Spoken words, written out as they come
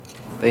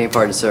Beg your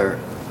pardon, sir.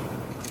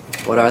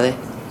 What are they?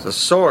 It's a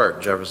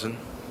sword, Jefferson.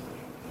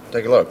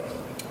 Take a look.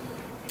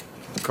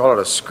 We call it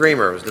a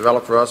screamer. It was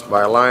developed for us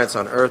by Alliance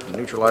on Earth to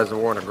neutralize the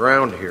war on the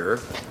ground here.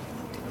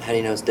 How do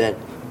you know it's dead?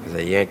 Because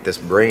they yanked this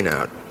brain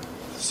out.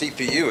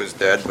 CPU is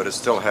dead, but it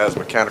still has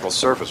mechanical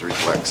surface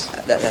reflex.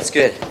 That's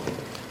good.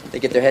 They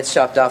get their heads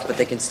chopped off, but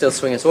they can still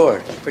swing a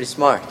sword. Pretty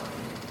smart.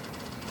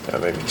 That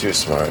may be too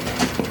smart.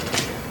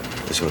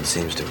 This one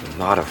seems to have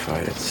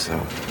modified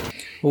itself.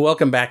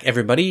 Welcome back,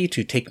 everybody,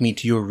 to Take Me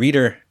to Your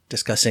Reader,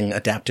 discussing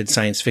adapted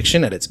science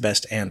fiction at its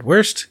best and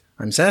worst.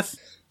 I'm Seth.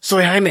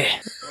 Soy Jaime.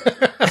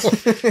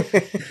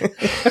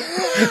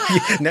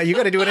 Now you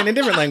got to do it in a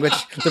different language.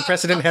 The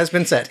precedent has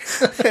been set.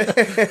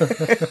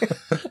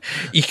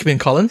 Ich bin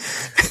Colin.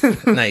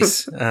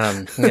 Nice.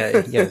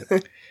 Yeah.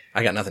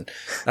 I got nothing.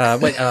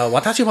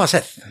 Watashi wa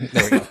Seth.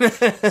 There we go.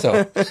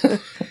 So,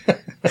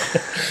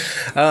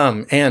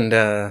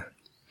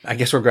 I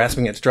guess we're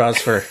grasping at straws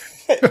for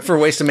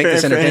ways to make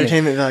this entertaining.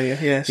 Entertainment value,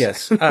 yes.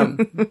 Yes.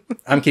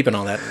 I'm keeping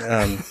all that.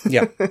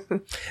 Yeah.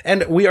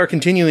 And we are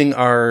continuing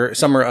our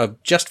summer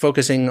of just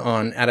focusing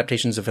on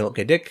adaptations of Philip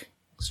K. Dick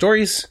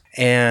stories.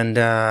 And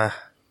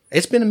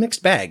it's been a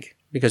mixed bag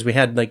because we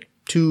had like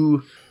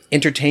two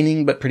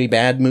entertaining but pretty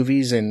bad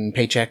movies in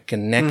Paycheck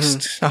and Next.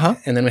 Mm-hmm. Uh-huh.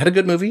 And then we had a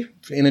good movie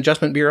in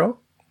Adjustment Bureau.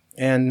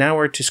 And now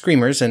we're to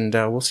Screamers, and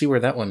we'll see where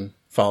that one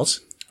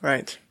falls.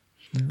 Right.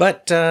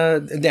 But,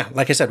 yeah,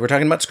 like I said, we're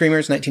talking about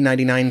Screamers,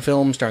 1999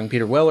 film starring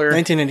Peter Weller.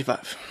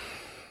 1995.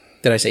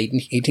 Did I say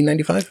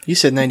 1895? You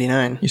said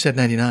 99. You said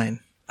 99.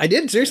 I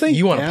did? Seriously?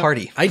 You want a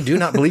party. I do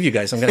not believe you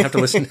guys. I'm going to have to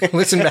listen back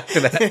to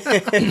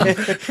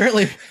that.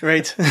 Apparently,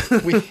 Right.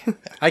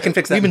 I can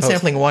fix that. we've been in post.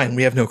 sampling wine.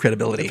 We have no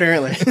credibility.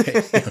 Apparently.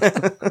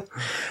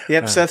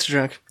 Yep, Seth's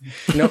drunk.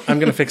 No, I'm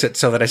going to fix it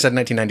so that I said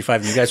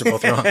 1995 and you guys are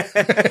both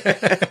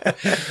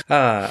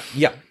wrong.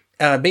 Yeah.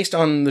 Based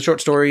on the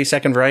short story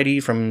Second Variety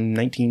from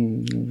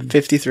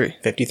 1953.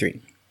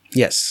 53.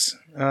 Yes.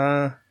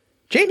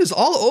 James is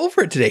all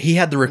over it today. He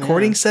had the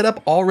recording set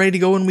up all ready to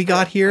go when we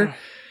got here.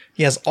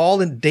 He has all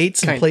the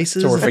dates and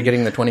places. So we're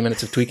forgetting the 20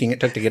 minutes of tweaking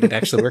it took to get it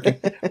actually working?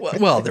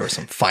 Well, there was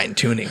some fine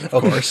tuning,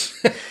 of course.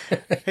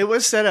 It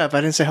was set up. I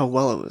didn't say how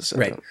well it was set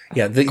Right. up.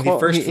 Yeah, the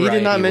first he variety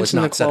did not was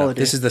mention not the set up. quality.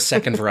 This is the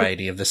second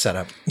variety of the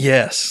setup.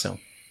 Yes. So,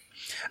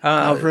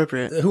 How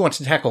appropriate. who wants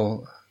to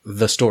tackle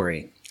the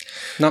story?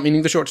 Not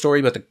meaning the short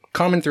story, but the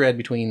common thread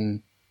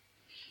between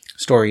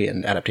story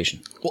and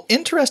adaptation. Well,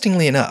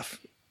 interestingly enough,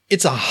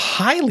 it's a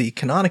highly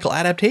canonical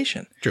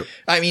adaptation. True.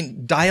 I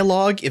mean,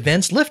 dialogue,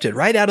 events lifted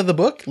right out of the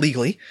book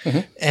legally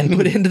and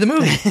put into the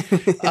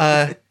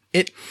movie.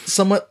 It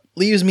somewhat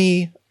leaves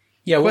me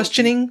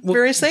questioning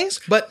various things,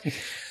 but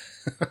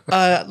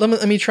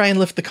let me try and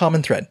lift the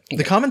common thread.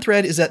 The common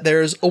thread is that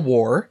there's a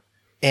war,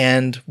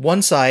 and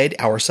one side,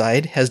 our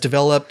side, has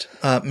developed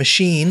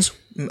machines,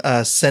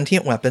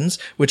 sentient weapons,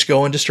 which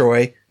go and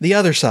destroy the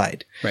other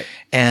side. Right.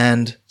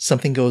 And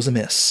something goes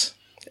amiss.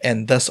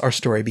 And thus our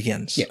story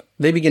begins. Yeah.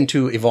 They begin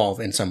to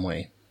evolve in some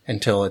way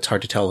until it's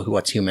hard to tell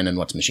what's human and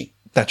what's machine.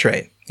 That's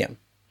right. Yeah.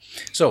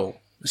 So,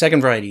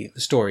 second variety,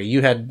 the story.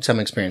 You had some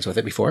experience with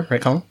it before,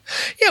 right, Colin?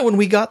 Yeah, when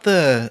we got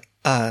the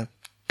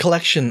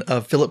collection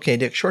of Philip K.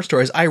 Dick short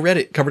stories, I read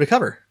it cover to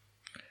cover.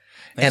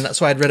 Nice. And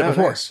so I'd read it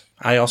before. Nice.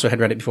 I also had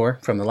read it before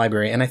from the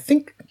library, and I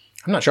think,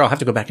 I'm not sure, I'll have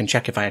to go back and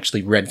check if I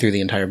actually read through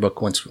the entire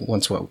book once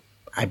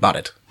I bought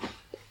it.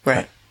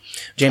 Right.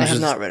 James, I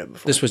have not read it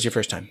before. This was your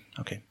first time.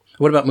 Okay.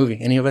 What about movie?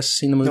 Any of us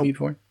seen the movie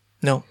before?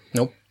 No.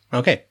 Nope.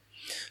 Okay.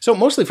 So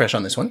mostly fresh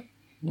on this one.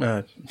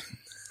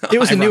 It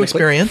was a new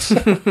experience.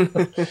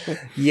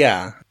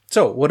 Yeah.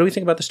 So what do we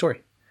think about the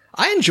story?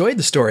 I enjoyed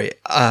the story.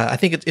 I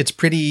think it's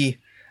pretty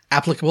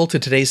applicable to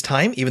today's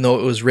time, even though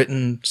it was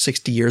written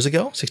 62 years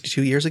ago.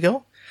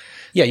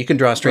 Yeah, you can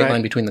draw a straight Right.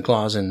 line between the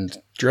claws and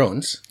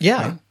drones.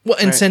 Yeah. Right? Well,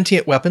 and Right.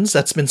 sentient weapons,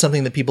 that's been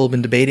something that people have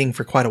been debating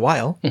for quite a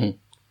while.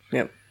 Mm-hmm.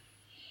 Yep.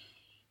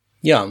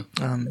 Yeah.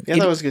 Yeah,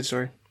 that was a good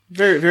story.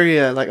 Very, very,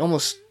 like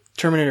almost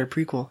Terminator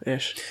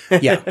prequel-ish.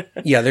 Yeah.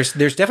 Yeah, there's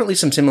definitely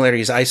some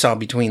similarities I saw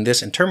between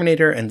this and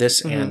Terminator and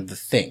this and The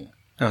Thing.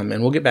 And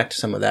we'll get back to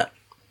some of that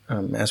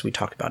as we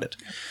talk about it.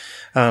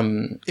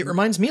 It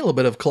reminds me a little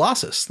bit of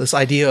Colossus, this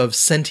idea of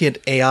sentient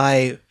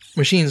AI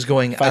machines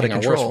going Fighting out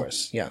of our control.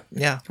 Force. Yeah.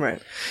 Yeah. Right.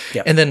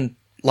 Yeah. And then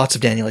lots of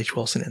Daniel H.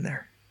 Wilson in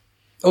there.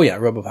 Oh yeah,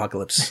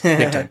 Robopocalypse,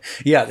 big time.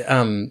 Yeah,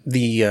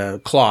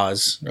 the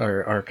claws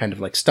are kind of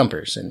like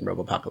Stumpers in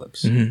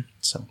Robopocalypse.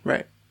 So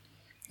Right.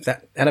 if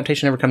that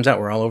adaptation ever comes out,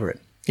 we're all over it.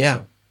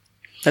 Yeah.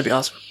 That'd be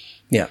awesome.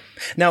 Yeah.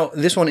 Now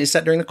this one is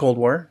set during the Cold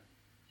War.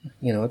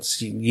 You know,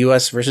 it's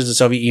U.S. versus the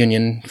Soviet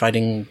Union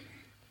fighting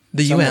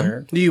The somewhere.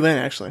 UN. The UN,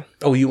 actually.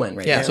 Oh, UN,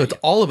 right? Yeah, so it's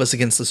all of us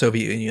against the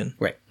Soviet Union.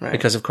 right. Right.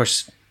 Because of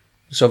course,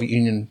 the Soviet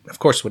Union, of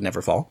course, would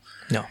never fall.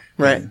 No.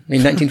 Right.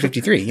 In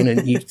 1953, you know,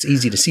 it's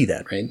easy to see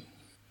that, right?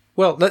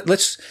 Well,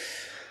 let's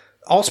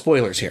all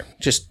spoilers here.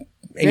 Just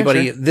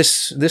anybody. sure.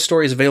 This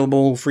story is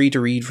available free to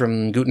read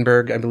from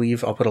Gutenberg, I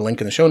believe. I'll put a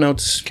link in the show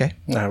notes. Okay.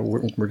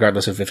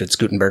 Regardless of if it's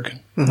Gutenberg,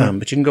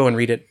 but you can go and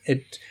read it.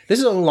 This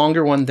is a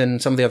longer one than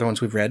some of the other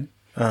ones we've read.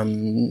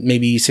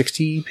 maybe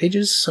 60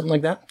 pages, something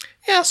like that.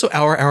 Yeah, so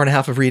hour and a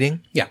half of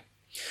reading. Yeah.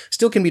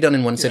 Still can be done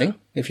in one sitting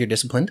if you're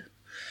disciplined.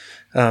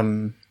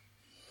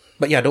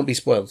 But yeah, don't be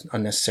spoiled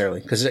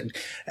unnecessarily. Because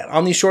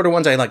on these shorter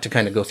ones, I like to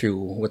kind of go through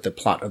what the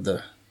plot of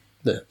the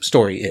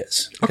story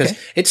is. Because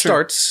it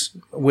starts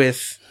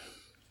with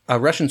a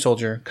Russian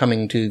soldier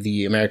coming to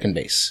the American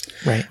base.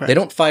 Right. They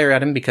don't fire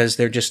at him because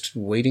they're just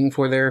waiting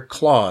for their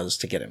claws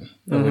to get him,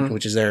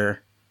 which is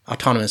their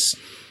autonomous.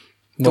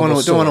 Don't want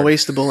to sword.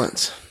 waste the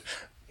bullets.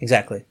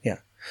 Exactly. Yeah.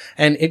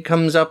 And it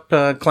comes up,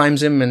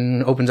 climbs him,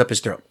 and opens up his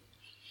throat,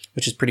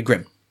 which is pretty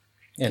grim.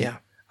 And Yeah.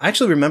 I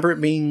actually remember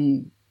it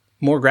being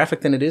more graphic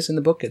than it is in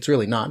the book. It's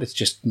really not. It's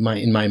just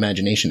in my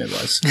imagination it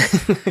was.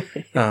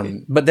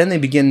 But then they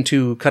begin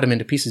to cut him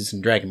into pieces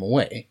and drag him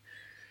away.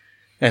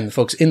 And the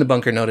folks in the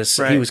bunker notice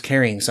he was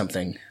carrying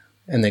something,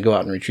 and they go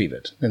out and retrieve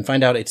it and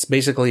find out it's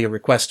basically a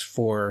request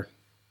for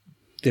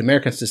the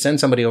Americans to send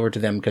somebody over to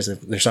them because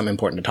there's something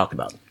important to talk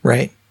about.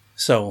 Right.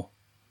 So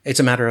it's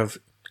a matter of,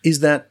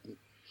 is it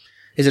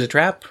a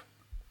trap?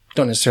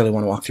 Don't necessarily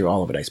want to walk through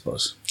all of it, I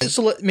suppose.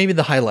 So maybe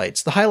the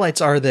highlights. The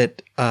highlights are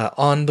that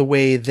on the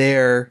way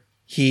there,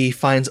 he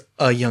finds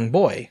a young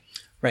boy.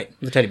 Right,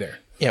 the teddy bear.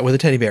 Yeah, with a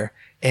teddy bear.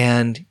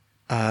 And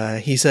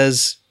he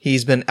says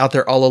he's been out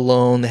there all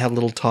alone. They have a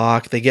little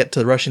talk. They get to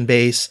the Russian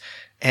base,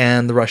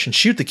 and the Russians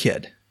shoot the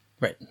kid.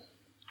 Right.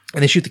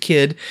 And they shoot the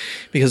kid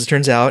because it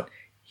turns out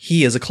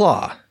he is a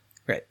claw.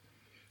 Right.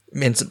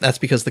 And that's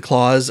because the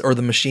claws, or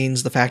the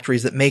machines, the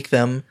factories that make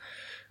them,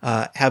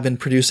 have been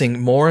producing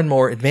more and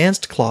more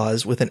advanced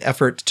claws with an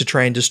effort to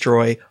try and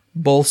destroy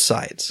both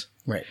sides.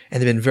 Right. And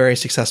they've been very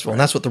successful.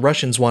 And that's what the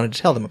Russians wanted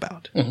to tell them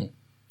about. Mm-hmm.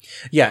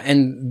 Yeah,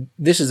 and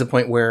this is the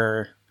point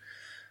where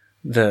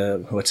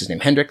what's his name,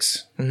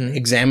 Hendricks,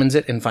 examines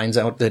it and finds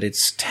out that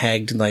it's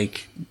tagged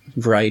like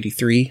variety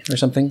 3 or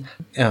something,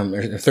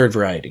 or third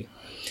variety.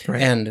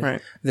 Right.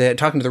 And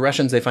talking to the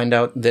Russians, they find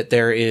out that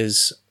there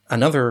is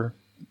another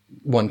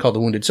one called the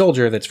Wounded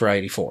Soldier that's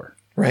variety 4.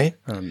 Right.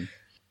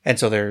 And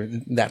so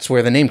that's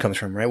where the name comes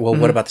from, right? Well,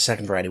 what about the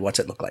second variety? What's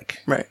it look like?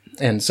 Right.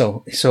 And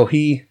so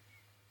he,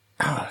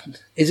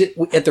 is it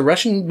at the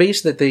Russian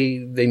base that they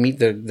meet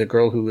the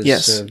girl who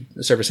is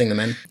servicing the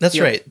men? That's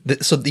right.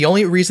 So the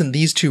only reason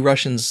these two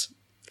Russians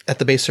at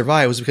the base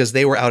survived was because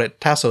they were out at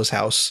Tasso's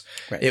house.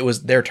 Right. It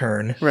was their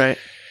turn. Right.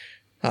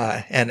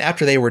 And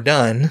after they were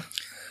done,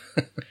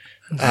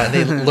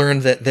 they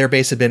learned that their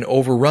base had been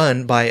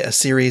overrun by a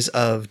series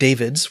of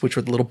Davids, which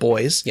were the little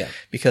boys. Yeah.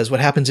 Because what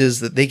happens is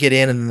that they get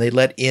in and they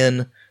let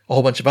in a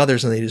whole bunch of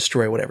others and they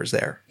destroy whatever's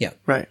there. Yeah.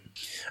 Right.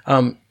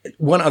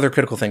 One other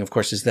critical thing, of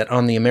course, is that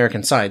on the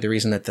American side, the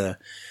reason that the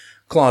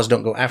claws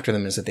don't go after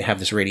them is that they have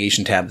this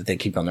radiation tab that they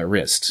keep on their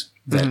wrist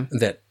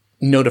that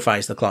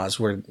notifies the claws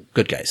we're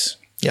good guys.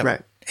 Yep.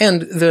 Right.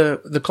 And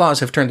the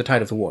claws have turned the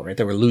tide of the war, right?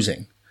 They were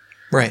losing.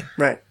 Right.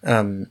 Right.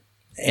 And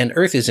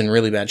Earth is in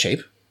really bad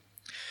shape.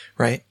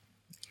 Right.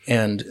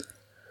 And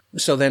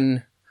so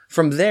then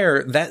from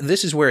there,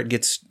 this is where it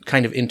gets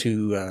kind of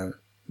into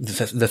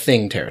the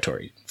Thing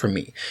territory for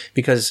me.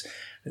 Because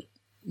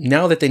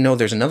now that they know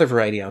there's another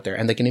variety out there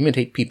and they can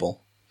imitate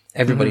people,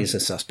 everybody's a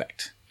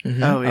suspect.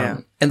 Oh, yeah.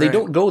 And they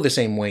don't go the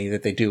same way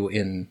that they do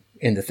in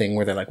the Thing,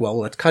 where they're like, well,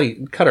 let's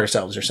cut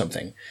ourselves or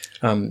something.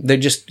 They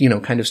just,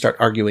 kind of start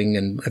arguing,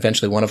 and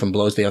eventually one of them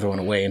blows the other one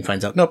away and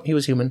finds out, nope, he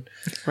was human.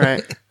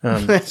 Right.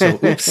 So,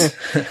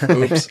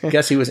 oops.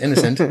 Guess he was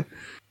innocent.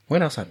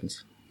 What else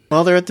happens?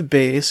 Well, they're at the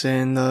base,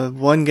 and the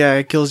one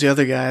guy kills the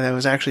other guy that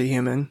was actually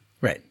human.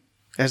 Right.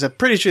 As I'm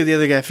pretty sure the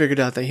other guy figured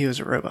out that he was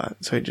a robot,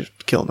 so he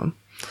just killed him.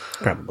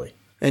 Probably.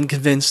 And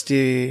convinced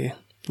the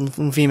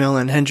female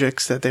and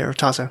Hendricks that they were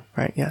Tasso,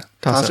 right? Yeah.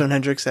 Tasso and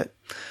Hendricks that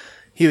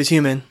he was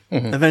human.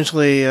 Mm-hmm.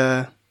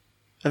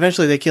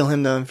 Eventually they kill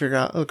him though and figure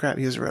out, oh crap,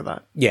 he was a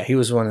robot. Yeah, he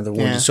was one of the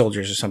wounded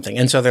soldiers or something.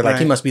 And so they're like,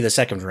 he must be the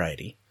second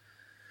variety.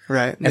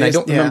 Right. And I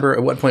don't remember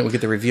at what point we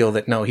get the reveal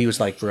that no, he was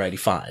like variety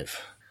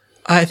 5.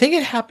 I think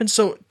it happened.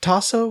 So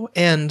Tasso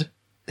and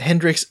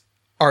Hendricks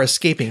are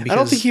escaping. Because I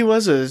don't think he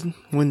was a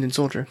wounded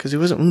soldier because he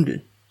wasn't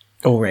wounded.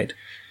 Oh, right.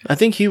 I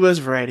think he was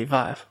variety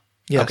 5.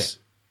 Yes.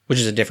 Okay. Which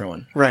is a different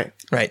one. Right.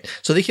 Right.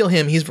 So they kill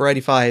him. He's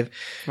variety 5.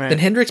 Right. Then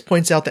Hendricks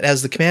points out that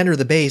as the commander of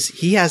the base,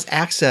 he has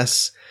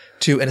access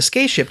to an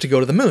escape ship to go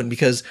to the moon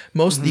because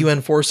most of the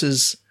UN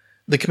forces,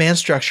 the command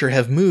structure,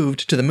 have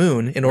moved to the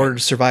moon in order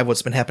to survive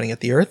what's been happening at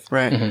the Earth.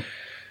 Right.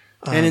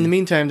 Mm-hmm. And in the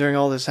meantime, during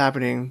all this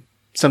happening,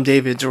 some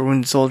Davids or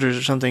wounded soldiers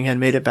or something had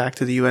made it back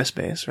to the U.S.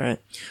 base, right?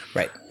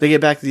 Right. They get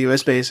back to the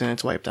U.S. base and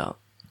it's wiped out.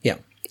 Yeah.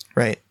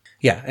 Right.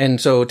 Yeah.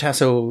 And so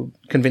Tasso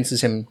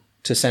convinces him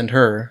to send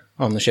her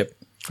on the ship.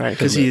 Right,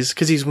 because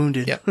he's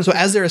wounded. Yeah. So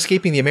as they're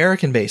escaping the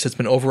American base that's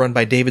been overrun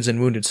by Davids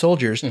and wounded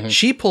soldiers,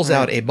 she pulls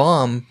out a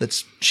bomb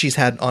that she's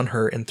had on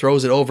her and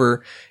throws it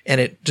over, and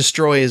it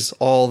destroys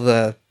all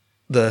the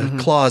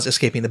claws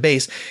escaping the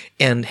base,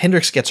 and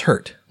Hendricks gets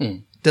hurt.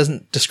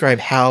 Doesn't describe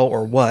how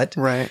or what,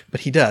 right?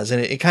 But he does, and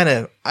it kind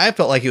of, I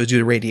felt like it was due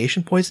to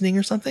radiation poisoning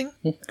or something.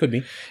 Could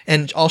be.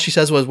 And all she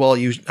says was, "Well,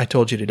 I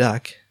told you to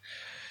duck."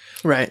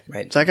 Right.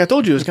 Right. It's like I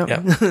told you it was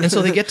coming. Yeah. And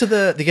so they get to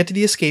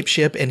the escape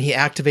ship, and he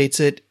activates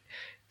it,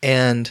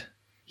 and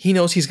he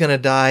knows he's going to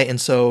die, and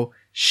so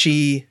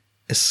she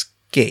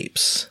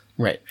escapes.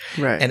 Right.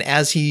 Right. And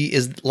as he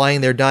is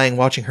lying there dying,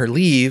 watching her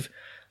leave,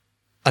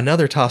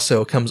 another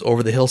Tasso comes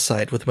over the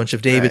hillside with a bunch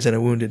of Davids and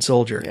a wounded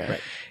soldier. Yeah.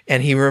 Right.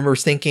 And he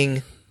remembers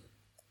thinking,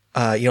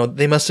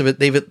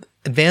 they've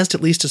advanced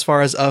at least as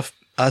far as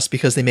us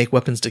because they make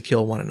weapons to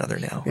kill one another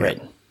now.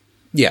 Right.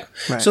 Yeah.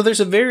 Right. So there's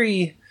a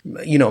very,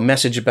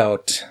 message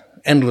about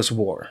endless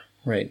war,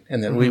 right?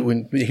 And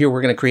then here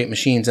we're going to create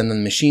machines, and then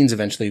the machines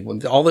eventually,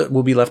 all that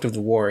will be left of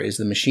the war is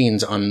the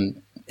machines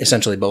on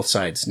essentially both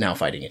sides now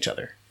fighting each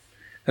other.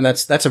 And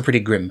that's a pretty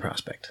grim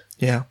prospect.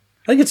 Yeah.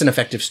 I think it's an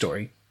effective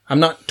story. I'm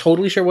not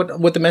totally sure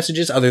what the message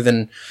is, other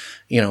than,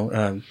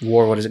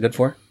 war, what is it good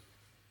for?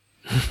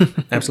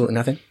 Absolutely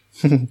nothing.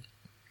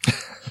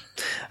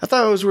 I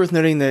thought it was worth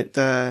noting that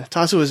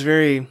Tasso was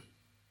very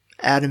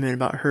adamant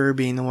about her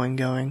being the one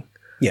going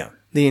Yeah.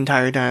 the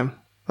entire time,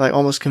 like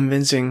almost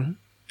convincing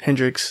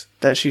Hendrix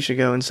that she should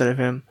go instead of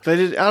him. But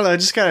I don't know, it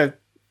just kind of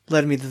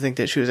led me to think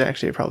that she was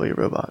actually probably a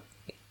robot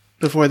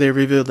before they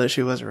revealed that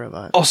she was a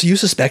robot. Oh, so you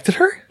suspected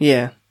her?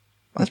 Yeah.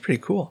 That's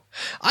pretty cool.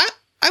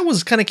 I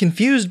was kind of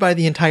confused by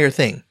the entire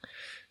thing.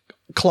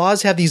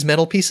 Claws have these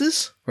metal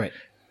pieces, Right.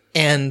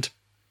 and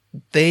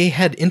they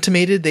had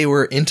intimated they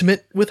were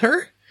intimate with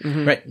her.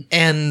 Right.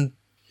 And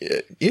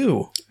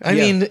ew. I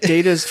Yeah. mean,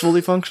 Data's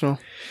fully functional.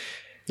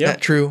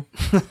 not true.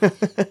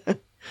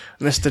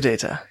 Mr.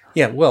 Data.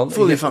 Yeah. Well,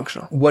 Fully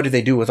functional. What do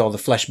they do with all the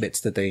flesh bits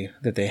that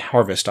they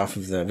harvest off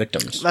of the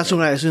victims? That's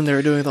what I assumed they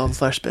were doing with all the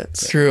flesh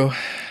bits. True.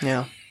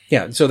 Yeah.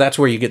 Yeah. So that's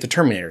where you get the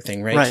Terminator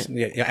thing, right? Right.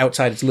 Yeah,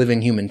 outside, it's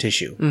living human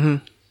tissue.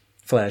 Mm-hmm.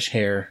 Flesh,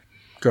 hair,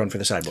 grown for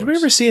the cyborgs. Did we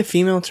ever see a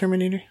female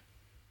Terminator?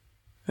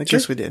 I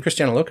guess we did.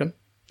 Christiana Locum.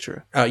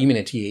 True. You mean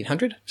a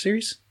T-800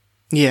 series?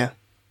 Yeah.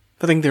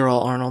 I think they were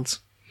all Arnolds.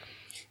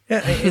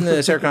 Yeah, in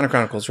the Sarah Connor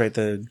Chronicles, right?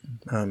 The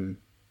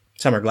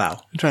Summer Glau,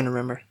 I'm trying to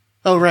remember.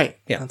 Oh, right.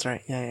 Yeah. That's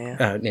right.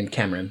 Yeah. named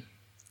Cameron,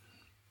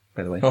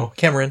 by the way. Oh,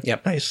 Cameron.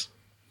 Yep. Nice.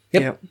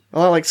 Yep. Yep. A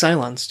lot like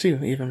Cylons,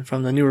 too, even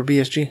from the newer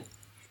BSG.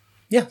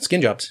 Yeah,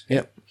 skin jobs.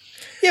 Yep.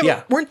 Yeah, Yeah.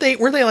 but weren't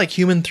they like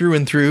human through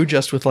and through,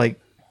 just with like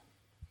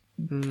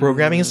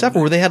programming and stuff,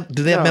 or did they have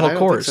No, metal I don't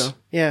cores? think so.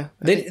 Yeah.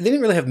 They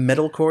didn't really have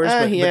metal cores,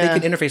 but they yeah.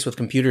 could interface with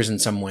computers in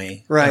some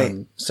way.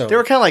 Right. So They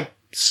were kind of like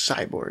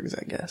cyborgs,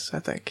 I guess, I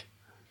think.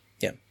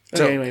 yeah. Okay,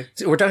 So, anyway.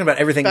 so we're talking about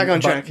everything Back on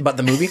but, track. but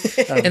the movie.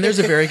 And there's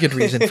a very good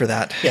reason for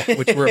that,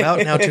 which we're about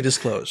now to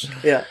disclose.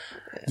 Yeah.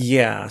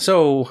 Yeah.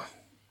 So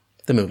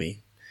the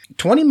movie,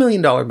 $20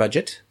 million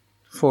budget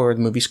for the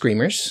movie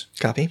Screamers,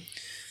 Copy.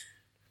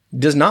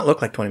 does not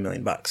look like $20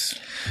 million.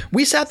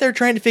 We sat there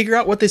trying to figure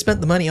out what they spent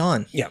the money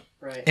on, Yeah.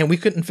 Right. and we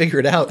couldn't figure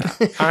it out.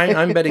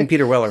 I'm betting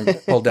Peter Weller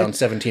pulled down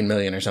 $17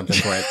 million or something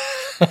for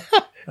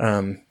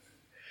it.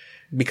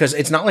 Because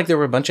it's not like there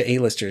were a bunch of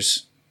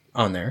A-listers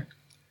on there.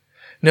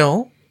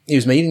 No. It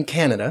was made in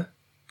Canada.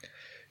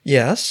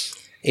 Yes.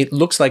 It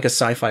looks like a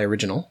sci-fi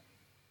original.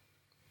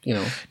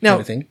 Now,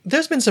 kind of thing.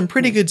 there's been some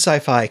pretty good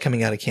sci-fi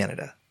coming out of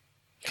Canada.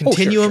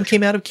 Continuum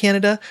came out of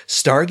Canada.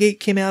 Stargate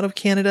came out of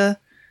Canada.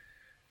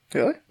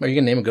 Really? Are you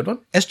going to name a good one?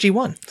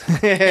 SG-1.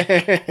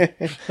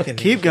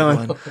 Keep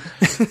going.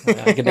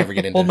 I could never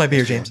get into Hold my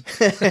beer, James.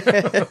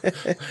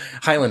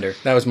 Highlander.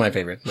 That was my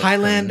favorite. But,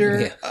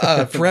 Highlander,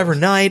 yeah. Forever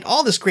Night,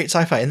 all this great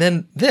sci-fi. And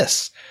then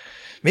this.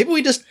 Maybe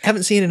we just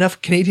haven't seen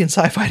enough Canadian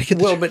sci-fi to get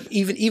the Well, but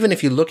even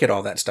if you look at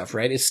all that stuff,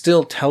 right, it's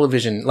still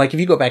television. Like if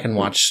you go back and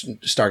watch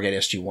Stargate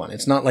SG-1,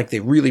 it's not like they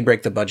really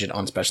break the budget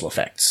on special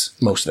effects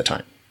most of the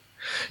time.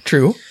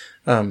 True.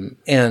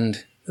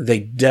 And they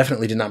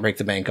definitely did not break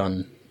the bank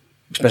on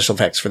special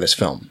effects for this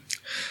film.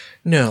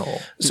 No.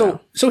 So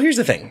here's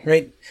the thing,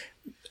 right?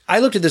 I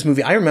looked at this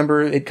movie. I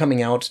remember it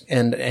coming out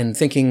and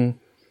thinking,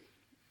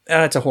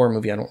 it's a horror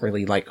movie. I don't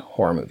really like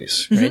horror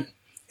movies, right?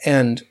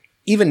 And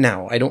even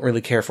now, I don't really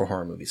care for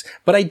horror movies.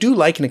 But I do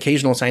like an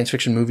occasional science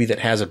fiction movie that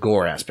has a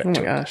gore aspect Oh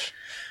to my it. gosh.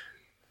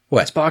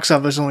 What? Box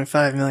office only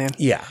 5 million.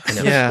 Yeah, I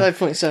know. Yeah.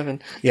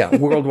 5.7. Yeah,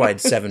 worldwide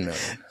 7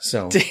 million.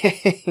 So,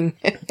 Dang.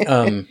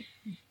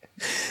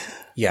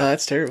 yeah.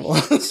 That's terrible.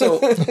 So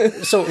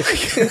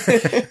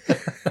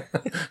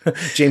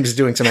James is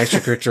doing some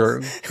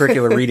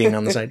extracurricular reading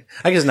on the side.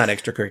 I guess not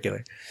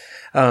extracurricular.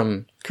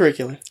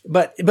 Curricular.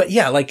 But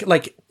yeah,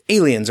 like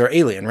Aliens or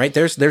Alien, right?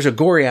 There's a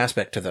gory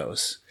aspect to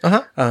those.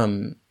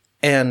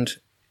 And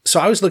so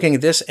I was looking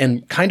at this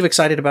and kind of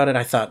excited about it.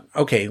 I thought,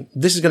 okay,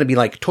 this is going to be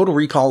like Total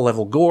Recall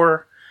level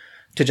gore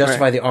to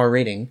justify the R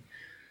rating.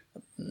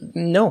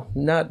 No,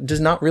 does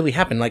not really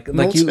happen. Like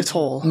you it's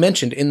whole.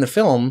 mentioned in the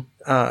film,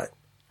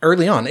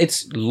 early on,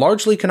 it's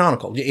largely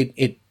canonical.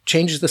 It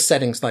changes the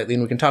setting slightly,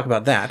 and we can talk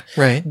about that.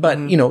 Right. But,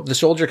 the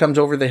soldier comes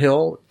over the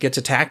hill, gets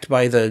attacked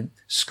by the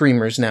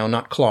screamers now,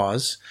 not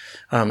claws,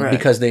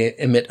 because they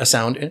emit a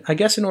sound, I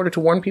guess, in order to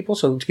warn people,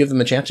 so to give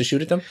them a chance to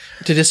shoot at them.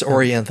 To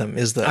disorient them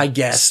is the I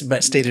guess,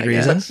 but stated I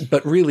reason. guess.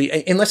 But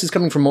really, unless it's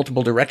coming from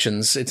multiple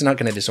directions, it's not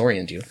going to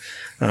disorient you.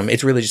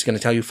 It's really just going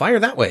to tell you, fire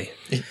that way.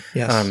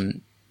 Yes.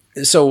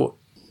 So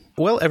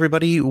Well,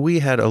 everybody, we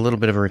had a little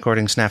bit of a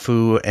recording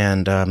snafu,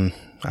 and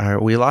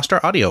we lost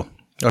our audio.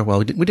 Or, well,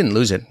 we didn't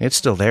lose it. It's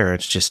still there.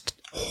 It's just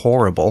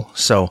horrible.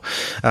 So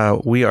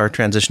we are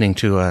transitioning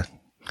to a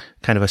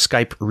kind of a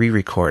Skype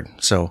re-record.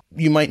 So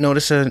you might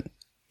notice an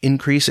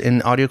increase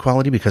in audio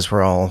quality because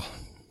we're all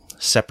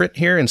separate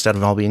here instead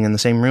of all being in the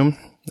same room.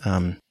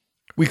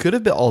 We could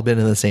have all been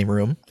in the same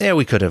room. Yeah,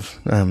 we could have.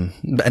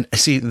 But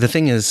see, the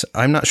thing is,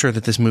 I'm not sure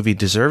that this movie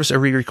deserves a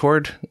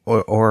re-record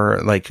or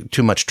like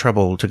too much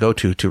trouble to go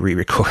to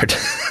re-record.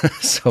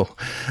 So,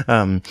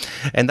 and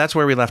that's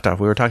where we left off.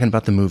 We were talking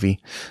about the movie.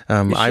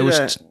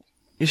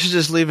 You should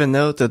just leave a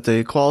note that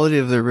the quality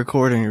of the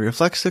recording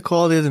reflects the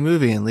quality of the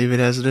movie and leave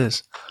it as it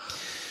is.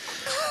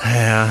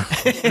 Yeah,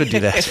 could do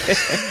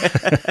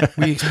that.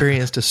 We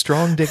experienced a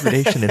strong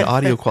degradation in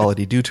audio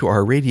quality due to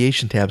our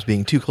radiation tabs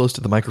being too close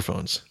to the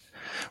microphones.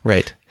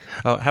 Right.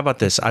 Oh, how about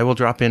this? I will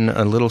drop in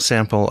a little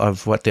sample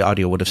of what the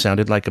audio would have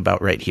sounded like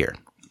about right here.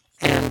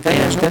 And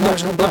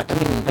there's no blood.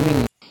 I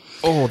mean.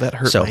 Oh, that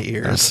hurt my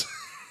ears.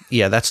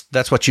 Yeah,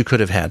 that's what you could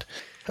have had.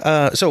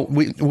 So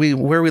we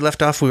where we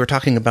left off, we were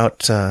talking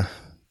about.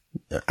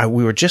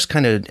 We were just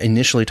kind of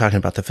initially talking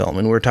about the film,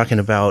 and we were talking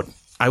about.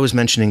 I was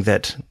mentioning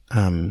that.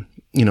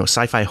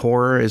 Sci-fi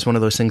horror is one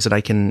of those things that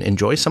I can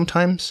enjoy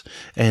sometimes,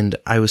 and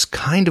I was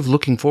kind of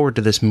looking forward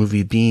to this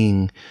movie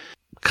being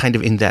kind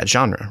of in that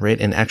genre, right?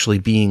 And actually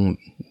being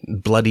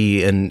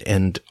bloody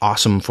and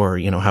awesome for,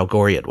 how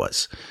gory it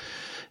was.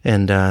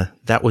 And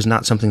that was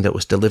not something that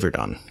was delivered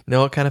on.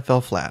 No, it kind of fell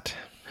flat.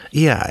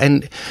 Yeah,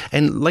 and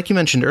like you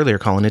mentioned earlier,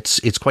 Colin,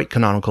 it's quite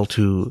canonical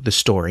to the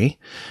story.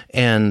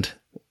 And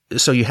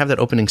so you have that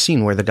opening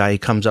scene where the guy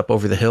comes up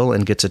over the hill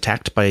and gets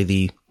attacked by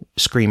the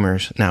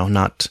screamers. Now,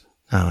 not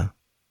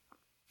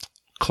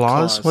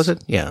claws, was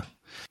it? Yeah.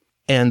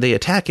 And they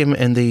attack him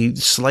and they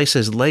slice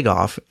his leg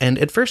off. And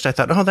at first I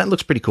thought, oh, that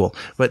looks pretty cool.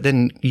 But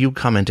then you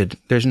commented,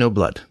 there's no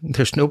blood.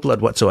 There's no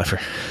blood whatsoever.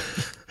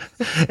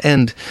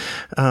 And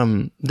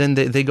then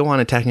they go on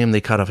attacking him.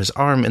 They cut off his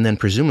arm, and then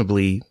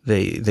presumably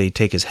they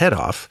take his head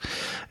off.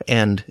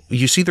 And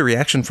you see the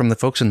reaction from the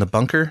folks in the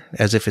bunker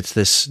as if it's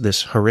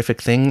this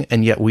horrific thing,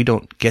 and yet we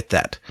don't get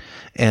that.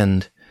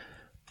 And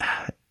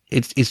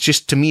it's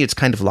just, to me, it's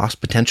kind of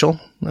lost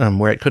potential,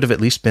 where it could have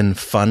at least been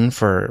fun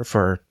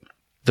for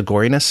the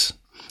goriness,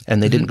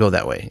 and they didn't go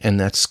that way. And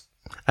that's,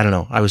 I don't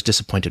know, I was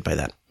disappointed by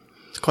that.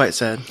 It's quite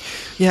sad.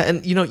 Yeah,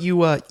 and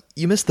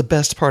you missed the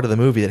best part of the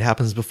movie that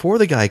happens before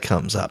the guy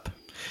comes up.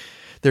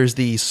 There's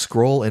the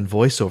scroll and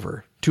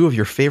voiceover, two of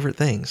your favorite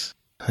things.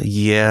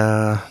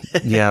 Yeah,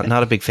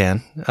 not a big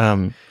fan.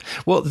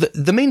 Well,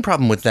 the main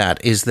problem with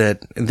that is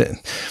that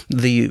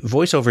the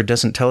voiceover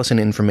doesn't tell us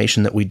any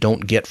information that we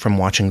don't get from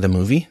watching the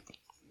movie.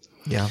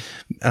 Yeah.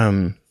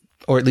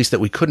 Or at least that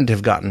we couldn't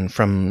have gotten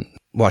from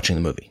watching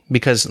the movie.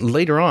 Because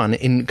later on,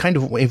 in kind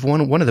of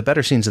one of the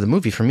better scenes of the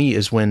movie for me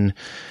is when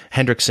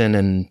Hendrickson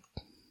and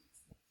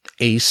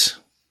Ace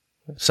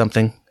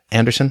something,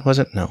 Anderson, was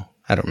it? No,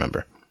 I don't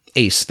remember.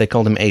 Ace, they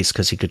called him Ace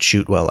because he could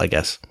shoot well, I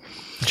guess.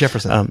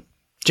 Jefferson,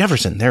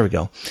 there we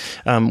go.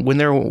 When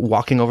they're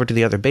walking over to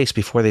the other base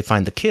before they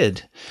find the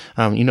kid,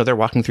 they're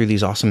walking through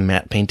these awesome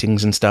matte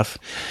paintings and stuff.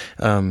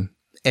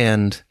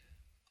 And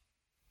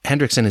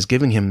Hendrickson is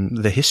giving him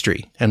the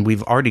history, and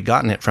we've already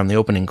gotten it from the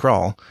opening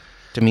crawl.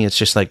 To me, it's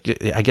just like,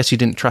 I guess you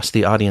didn't trust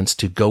the audience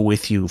to go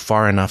with you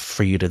far enough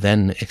for you to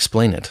then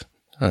explain it.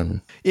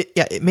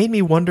 It made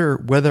me wonder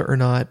whether or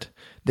not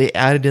they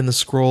added in the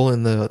scroll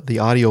and the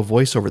audio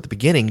voiceover at the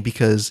beginning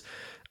because,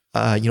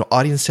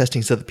 audience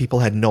testing said that people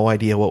had no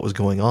idea what was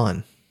going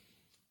on.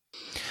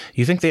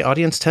 You think the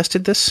audience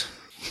tested this?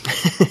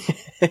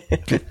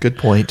 Good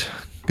point.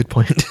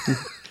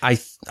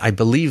 I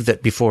believe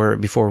that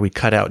before we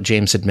cut out,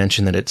 James had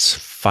mentioned that it's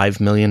 $5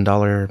 million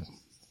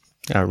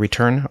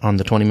return on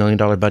the $20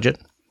 million budget.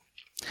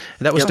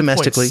 That was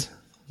domestically. Points.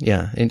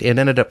 Yeah, it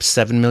ended up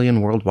 $7 million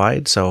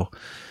worldwide, so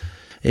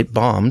it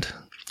bombed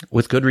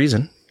with good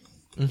reason.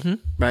 Mm-hmm.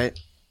 Right.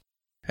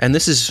 And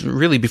this is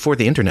really before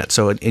the internet,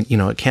 so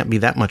it can't be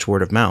that much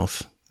word of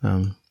mouth.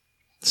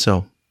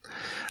 So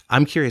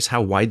I'm curious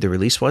how wide the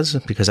release was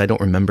because I don't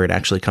remember it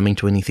actually coming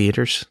to any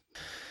theaters.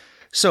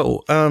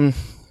 So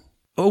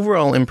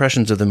overall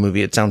impressions of the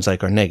movie, it sounds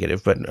like, are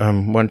negative. But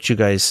why don't you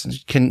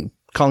guys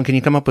Colin? Can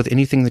you come up with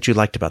anything that you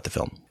liked about the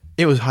film?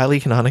 It was highly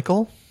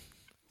canonical.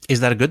 Is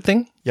that a good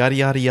thing? Yada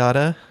yada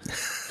yada.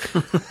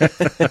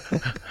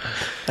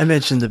 I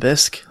mentioned the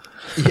bisque.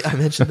 Yeah, I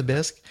mentioned the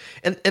bisque.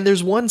 And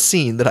there's one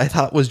scene that I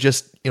thought was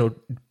just,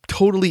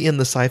 totally in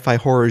the sci-fi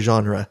horror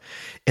genre.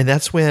 And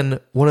that's when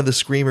one of the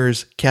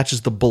screamers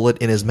catches the bullet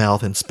in his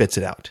mouth and spits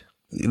it out.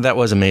 That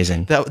was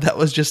amazing. That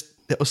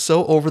was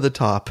so over the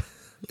top.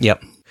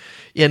 Yep.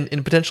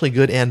 In potentially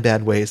good and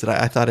bad ways that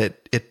I thought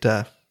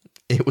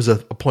it was a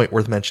point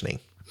worth mentioning.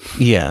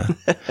 Yeah.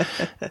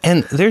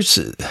 And there's,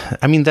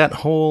 that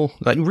whole,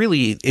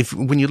 really,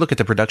 when you look at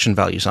the production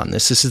values on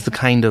this is the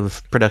kind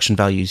of production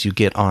values you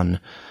get on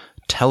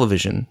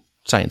television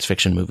science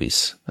fiction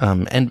movies.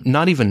 And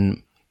not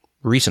even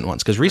recent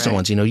ones, because recent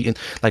ones,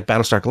 like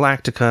Battlestar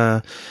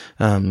Galactica,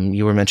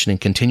 you were mentioning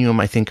Continuum,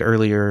 I think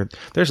earlier.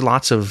 There's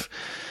lots of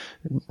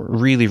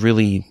really,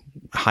 really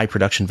high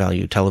production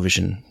value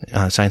television,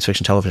 science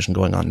fiction television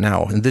going on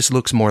now. And this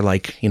looks more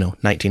like,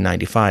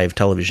 1995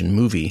 television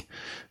movie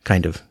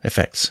kind of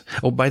effects.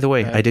 Oh, by the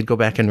way, I did go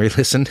back and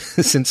re-listen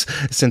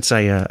since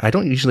I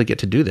don't usually get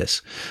to do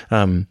this.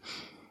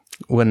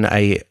 When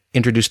I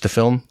introduced the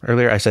film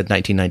earlier, I said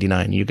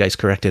 1999. You guys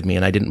corrected me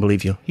and I didn't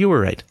believe you. You were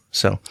right.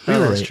 So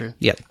that's true.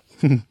 Yeah.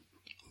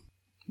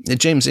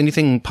 James,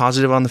 anything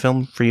positive on the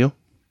film for you?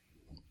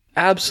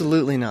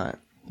 Absolutely not.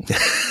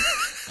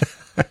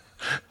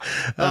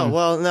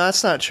 Well, no,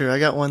 that's not true. I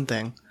got one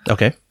thing.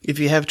 Okay. If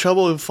you have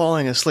trouble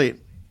falling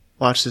asleep,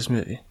 watch this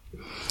movie.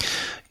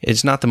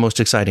 It's not the most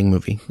exciting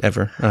movie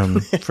ever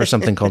for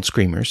something called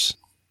Screamers.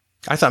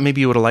 I thought maybe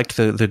you would have liked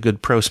the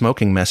good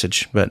pro-smoking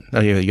message, but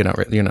you're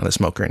not a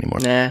smoker anymore.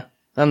 Nah,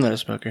 I'm not a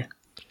smoker.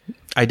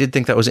 I did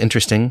think that was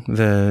interesting.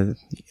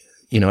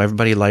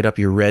 Everybody light up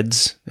your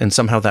reds, and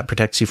somehow that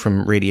protects you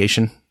from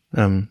radiation.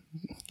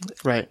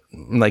 Right.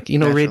 Like,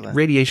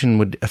 radiation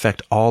would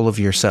affect all of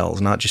your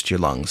cells, not just your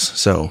lungs.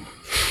 So,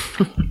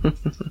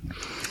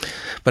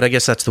 but I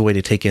guess that's the way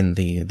to take in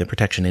the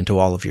protection into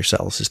all of your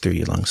cells is through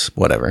your lungs.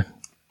 Whatever.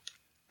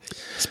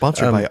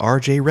 Sponsored by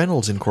R.J.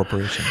 Reynolds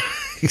Incorporation.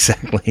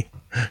 Exactly.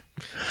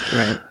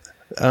 Right.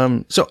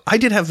 So I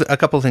did have a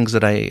couple of things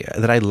that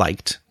I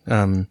liked.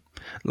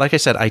 Like I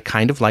said, I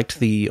kind of liked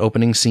the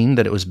opening scene,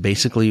 that it was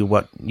basically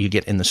what you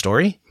get in the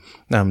story.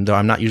 Though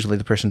I'm not usually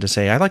the person to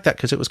say I like that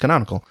because it was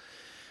canonical.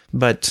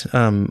 But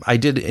I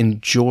did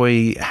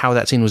enjoy how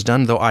that scene was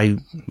done, though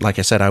like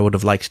I said, I would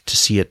have liked to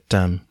see it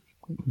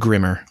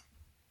grimmer.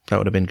 That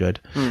would have been good.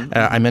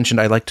 I mentioned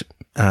I liked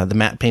the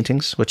matte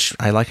paintings, which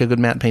I like a good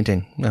matte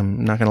painting.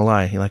 I'm not going to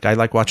lie. I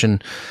like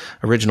watching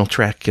original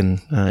Trek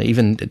and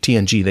even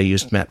TNG. They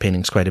used matte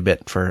paintings quite a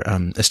bit for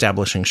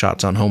establishing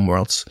shots on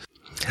homeworlds.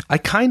 I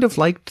kind of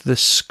liked the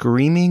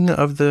screaming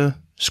of the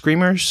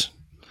screamers,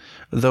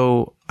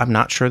 though I'm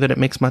not sure that it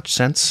makes much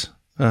sense.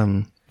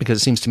 Because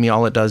it seems to me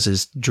all it does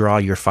is draw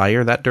your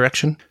fire that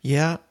direction.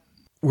 Yeah,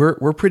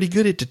 we're pretty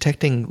good at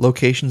detecting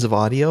locations of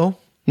audio,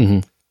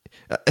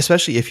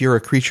 especially if you're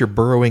a creature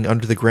burrowing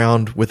under the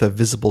ground with a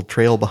visible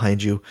trail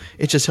behind you.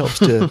 It just helps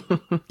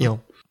to,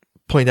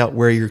 point out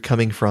where you're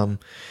coming from.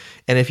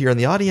 And if you're in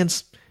the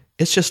audience,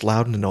 it's just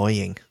loud and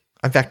annoying.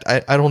 In fact,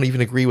 I don't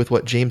even agree with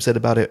what James said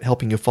about it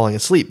helping you falling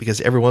asleep,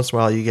 because every once in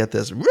a while you get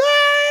this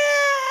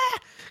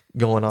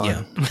going on.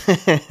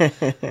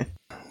 Yeah.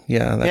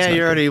 Yeah,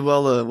 you're already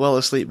well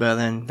asleep by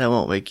then. That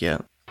won't wake you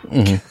up.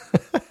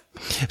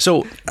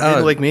 So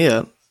It'll wake me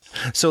up.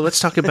 So let's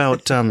talk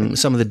about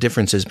some of the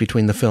differences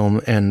between the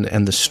film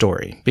and the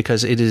story,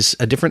 because it is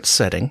a different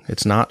setting.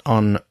 It's not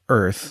on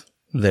Earth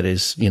that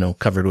is,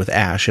 covered with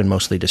ash and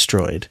mostly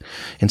destroyed.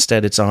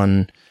 Instead, it's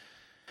on,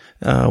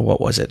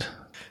 what was it?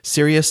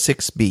 Sirius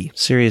 6B.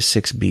 Sirius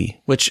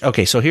 6B, which,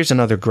 okay, so here's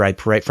another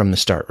gripe right from the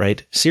start,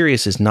 right?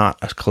 Sirius is not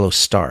a close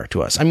star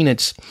to us. I mean,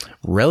 it's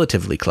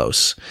relatively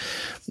close,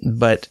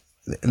 but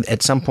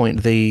at some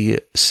point they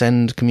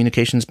send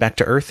communications back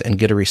to Earth and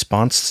get a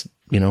response,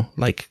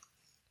 like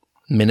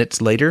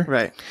minutes later.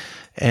 Right.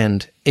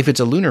 And if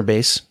it's a lunar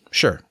base,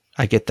 sure,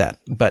 I get that,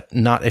 but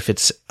not if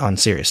it's on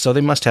Sirius. So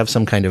they must have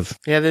some kind of...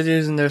 Yeah, they're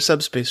using their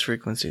subspace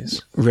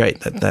frequencies. Right,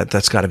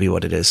 that's got to be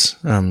what it is.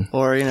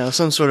 Or,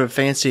 some sort of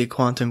fancy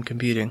quantum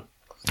computing.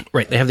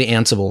 Right, they have the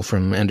Ansible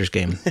from Ender's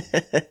Game.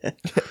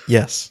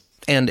 Yes.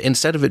 And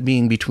instead of it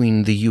being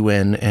between the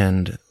UN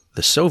and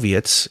the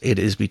Soviets, it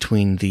is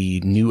between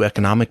the New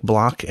Economic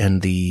Bloc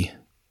and the...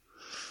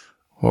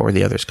 What were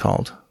the others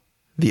called?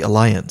 The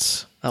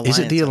Alliance. Is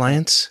it the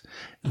Alliance?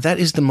 That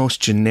is the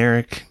most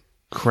generic...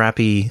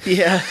 crappy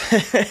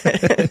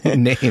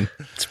name.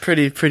 It's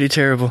pretty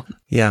terrible.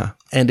 Yeah.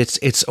 And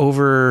it's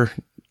over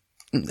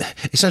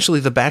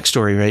essentially the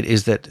backstory, right,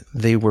 is that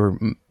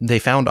they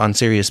found on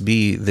Sirius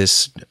B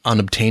this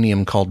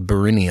unobtainium called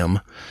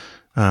beryllium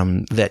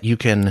that you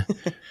can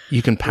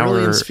power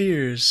Beryllium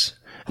spheres.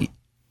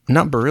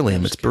 Not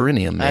beryllium, it's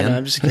beryllium, man. I know,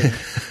 I'm just kidding.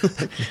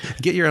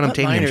 Get your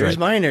unobtainiums right.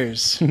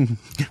 Miners.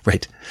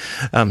 Right.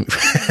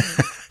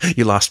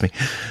 You lost me.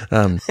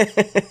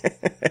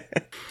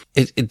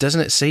 It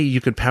doesn't it say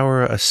you could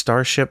power a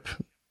starship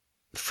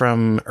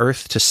from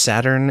Earth to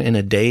Saturn in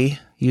a day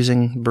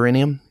using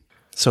beryllium?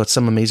 So it's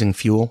some amazing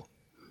fuel.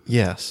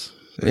 Yes.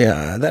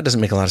 Yeah, that doesn't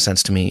make a lot of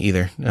sense to me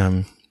either.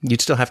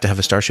 You'd still have to have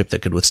a starship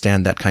that could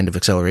withstand that kind of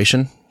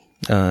acceleration,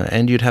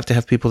 and you'd have to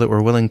have people that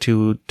were willing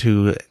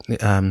to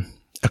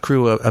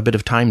accrue a bit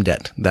of time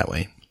debt that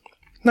way.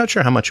 Not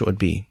sure how much it would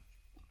be.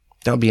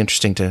 That would be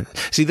interesting to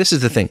see. This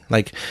is the thing.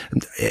 Like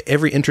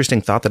every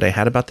interesting thought that I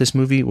had about this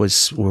movie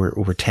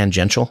were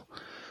tangential.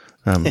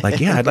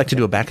 I'd like to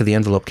do a back of the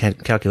envelope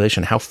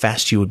calculation, how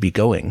fast you would be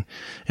going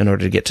in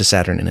order to get to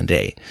Saturn in a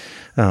day,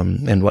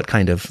 and what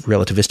kind of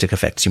relativistic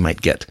effects you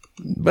might get.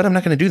 But I'm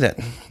not going to do that.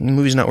 The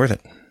movie's not worth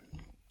it.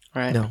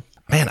 Right. No.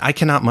 man, I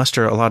cannot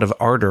muster a lot of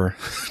ardor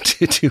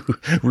to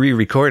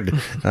re-record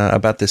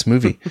about this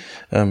movie.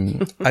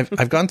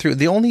 I've gone through,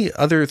 the only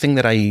other thing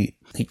that I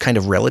kind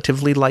of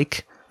relatively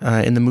like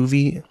in the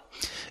movie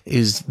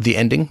is the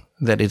ending,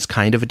 that it's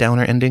kind of a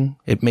downer ending.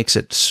 It makes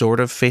it sort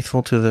of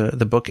faithful to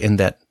the book in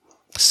that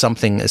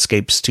something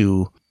escapes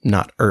to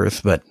not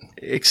Earth, but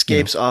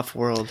Escapes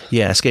off-world.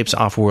 Yeah, escapes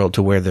off-world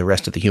to where the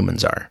rest of the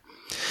humans are.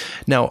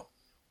 Now,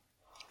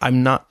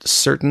 I'm not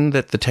certain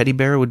that the teddy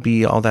bear would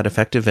be all that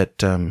effective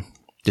at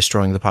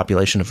destroying the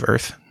population of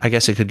Earth. I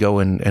guess it could go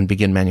and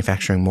begin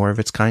manufacturing more of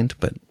its kind,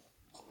 but...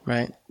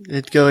 Right.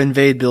 It'd go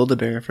invade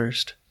Build-A-Bear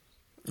first.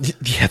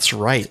 That's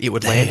right. It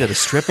would land at a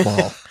strip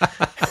mall.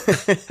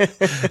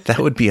 That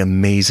would be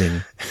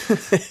amazing.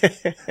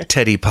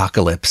 Teddy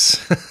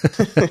Apocalypse.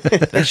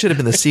 That should have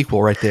been the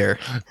sequel right there.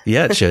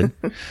 Yeah, it should.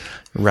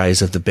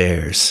 Rise of the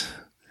Bears.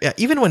 Yeah,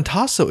 even when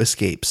Tasso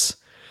escapes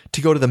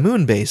to go to the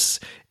moon base,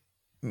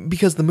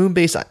 because the moon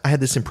base, I had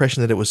this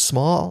impression that it was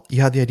small.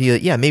 You had the idea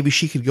that, yeah, maybe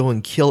she could go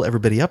and kill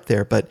everybody up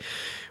there. But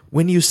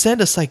when you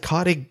send a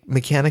psychotic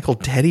mechanical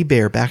teddy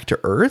bear back to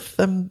Earth,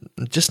 I'm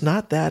just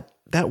not that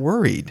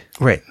worried.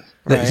 Right.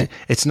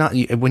 It's not,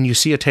 when you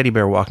see a teddy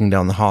bear walking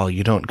down the hall,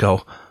 you don't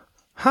go,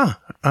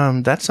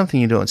 that's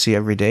something you don't see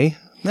every day.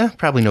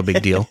 Probably no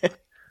big deal.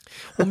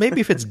 Well,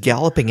 maybe if it's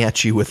galloping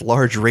at you with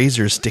large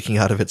razors sticking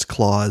out of its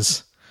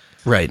claws.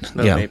 Right.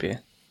 Oh, yeah. maybe.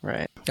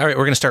 Right. All right.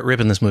 We're going to start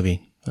ripping this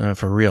movie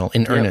for real,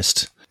 in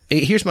earnest.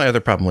 Here's my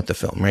other problem with the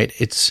film, right?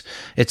 It's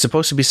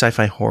supposed to be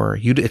sci-fi horror.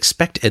 You'd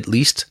expect at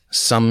least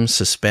some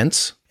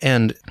suspense.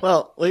 And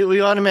well,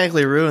 we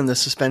automatically ruin the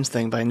suspense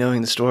thing by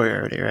knowing the story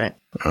already, right?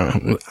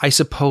 I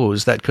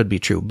suppose that could be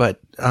true,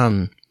 but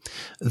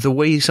the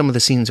way some of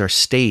the scenes are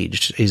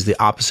staged is the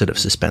opposite of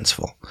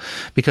suspenseful,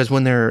 because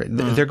when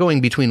they're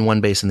going between one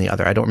base and the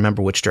other, I don't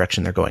remember which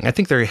direction they're going. I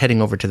think they're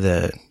heading over to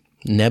the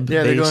Neb base.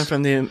 Yeah, they're going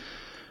from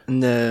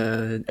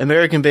the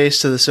American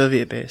base to the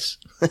Soviet base.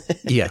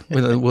 Yeah,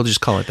 we'll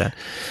just call it that.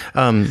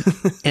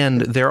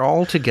 And they're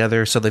all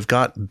together. So they've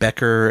got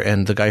Becker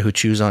and the guy who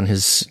chews on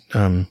his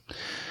hoodie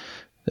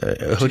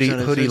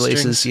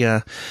laces. Strings.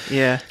 Yeah.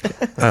 Yeah.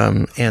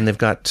 And they've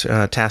got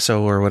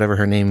Tasso or whatever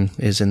her name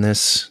is in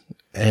this.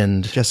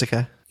 And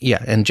Jessica.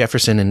 Yeah, and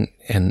Jefferson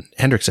and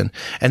Hendrickson.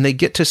 And they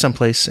get to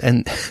someplace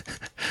and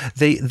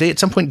they at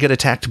some point get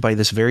attacked by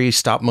this very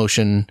stop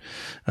motion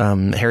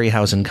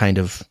Harryhausen kind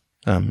of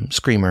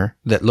screamer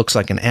that looks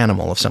like an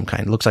animal of some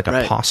kind. It looks like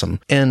a possum.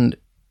 And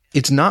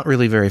it's not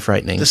really very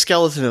frightening. The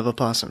skeleton of a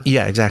possum.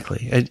 Yeah,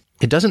 exactly.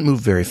 It doesn't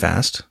move very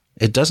fast.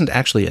 It doesn't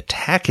actually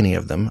attack any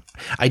of them.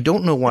 I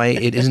don't know why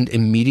it isn't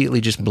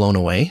immediately just blown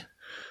away.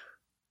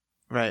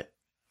 Right.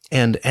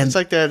 And it's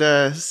like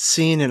that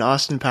scene in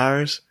Austin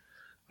Powers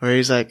where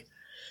he's like,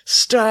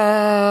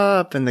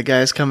 stop! And the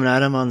guy's coming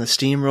at him on the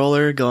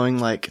steamroller going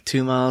like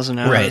 2 miles an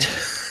hour. Right.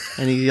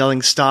 And he's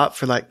yelling stop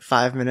for like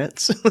 5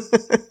 minutes.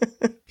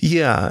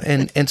 Yeah.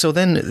 And so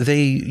then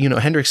they,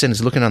 Hendrickson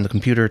is looking on the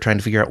computer trying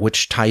to figure out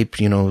which type,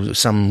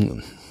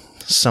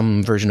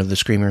 some version of the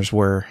screamers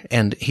were,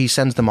 and he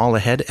sends them all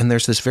ahead. And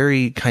there's this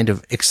very kind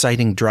of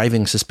exciting,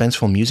 driving,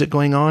 suspenseful music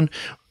going on.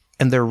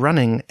 And they're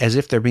running as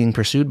if they're being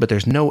pursued, but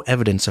there's no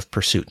evidence of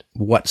pursuit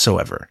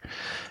whatsoever.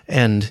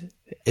 And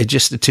it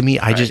just, to me,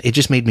 it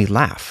just made me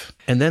laugh.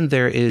 And then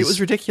there is... It was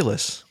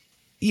ridiculous.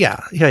 Yeah.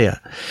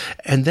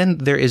 And then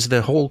there is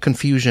the whole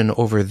confusion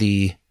over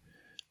the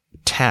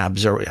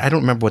tabs, or I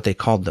don't remember what they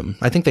called them.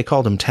 I think they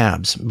called them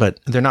tabs, but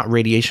they're not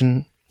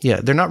radiation. Yeah,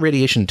 they're not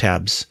radiation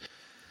tabs.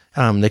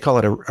 They call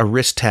it a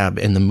wrist tab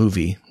in the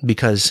movie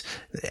because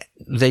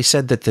they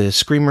said that the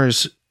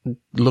screamers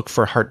look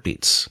for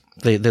heartbeats.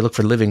 They look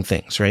for living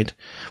things, right?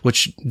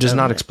 Which does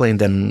not explain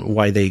then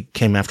why they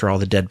came after all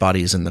the dead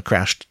bodies in the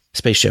crashed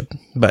spaceship,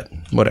 but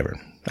whatever.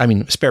 I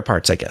mean, spare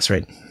parts, I guess,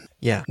 right?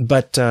 Yeah.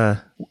 But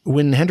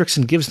when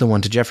Hendrickson gives the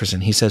one to Jefferson,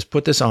 he says,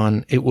 put this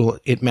on,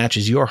 it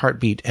matches your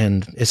heartbeat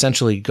and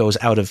essentially goes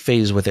out of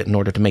phase with it in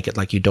order to make it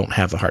like you don't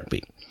have a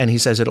heartbeat. And he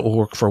says it will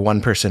work for one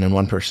person and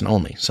one person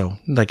only. So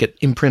like it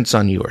imprints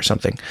on you or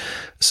something.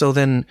 So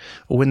then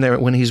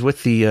when he's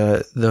with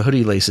the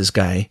hoodie laces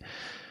guy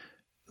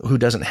who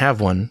doesn't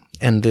have one,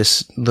 and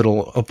this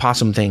little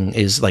opossum thing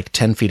is like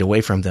 10 feet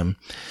away from them,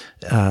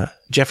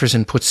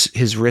 Jefferson puts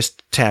his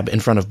wrist tab in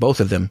front of both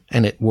of them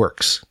and it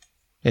works.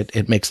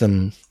 It makes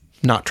them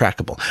not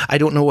trackable. I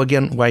don't know,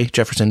 again, why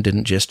Jefferson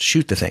didn't just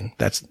shoot the thing.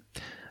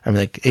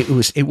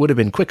 It would have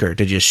been quicker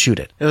to just shoot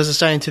it. It was a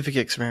scientific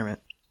experiment.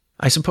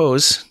 I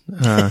suppose.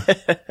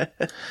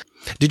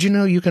 Did you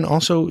know you can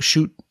also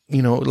shoot,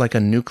 like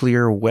a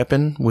nuclear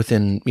weapon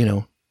within,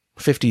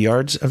 50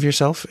 yards of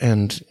yourself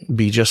and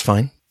be just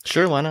fine?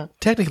 Sure, why not?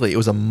 Technically, it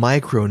was a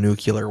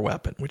micronuclear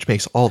weapon, which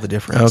makes all the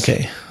difference.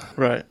 Okay.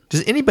 Right.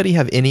 Does anybody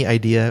have any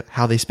idea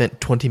how they spent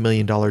 $20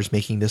 million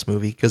making this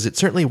movie? Because it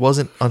certainly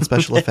wasn't on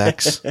special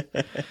effects.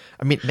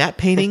 I mean, matte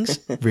paintings,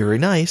 very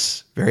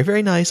nice. Very,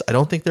 very nice. I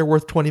don't think they're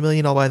worth $20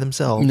 million all by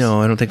themselves.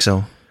 No, I don't think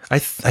so. I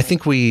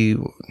think we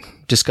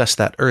discussed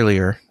that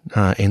earlier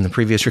in the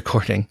previous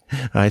recording.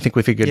 I think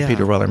we figured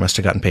Peter Weller must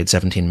have gotten paid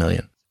 $17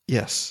 million.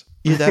 Yes.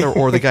 Either that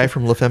or the guy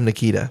from La Femme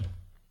Nikita.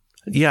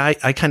 Yeah,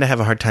 I kind of have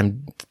a hard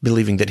time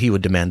believing that he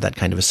would demand that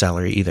kind of a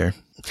salary either.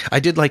 I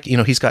did like,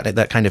 he's got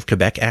that kind of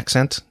Quebec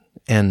accent.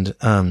 And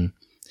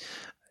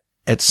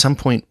at some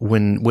point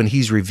when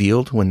he's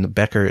revealed, when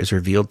Becker is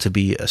revealed to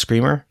be a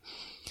screamer,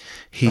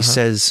 he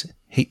says,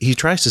 he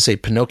tries to say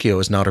Pinocchio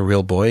is not a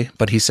real boy,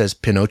 but he says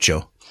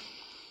Pinocchio.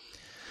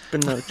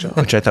 Pinocchio.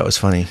 Which I thought was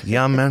funny.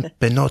 Yeah, man,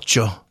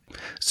 Pinocchio.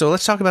 So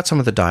let's talk about some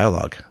of the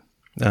dialogue,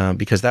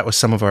 because that was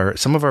some of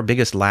our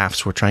biggest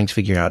laughs. Were trying to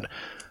figure out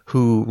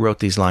who wrote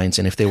these lines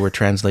and if they were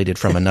translated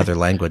from another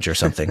language or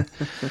something.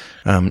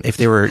 If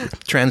they were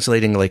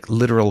translating like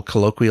literal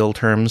colloquial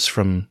terms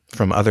from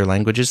other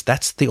languages,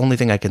 that's the only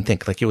thing I can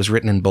think. Like it was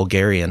written in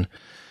Bulgarian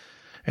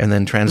and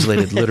then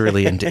translated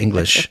literally into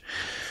English.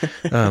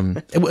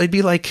 It'd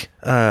be like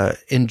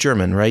in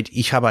German, right?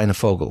 Ich habe eine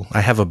Vogel.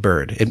 I have a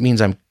bird. It means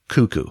I'm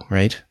cuckoo,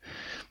 right?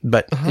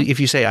 But if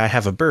you say I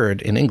have a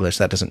bird in English,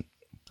 that doesn't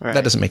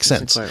make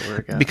sense. Doesn't quite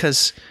work out.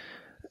 Because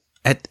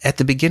at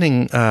the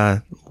beginning,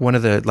 one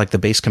of the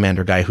base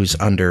commander guy who's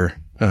under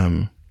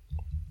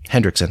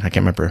Hendrickson, I can't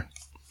remember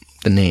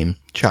the name.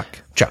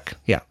 Chuck,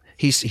 yeah.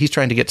 He's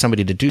trying to get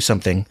somebody to do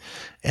something,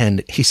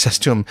 and he says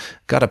to him,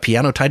 "Got a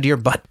piano tied to your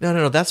butt."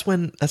 No. That's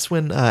when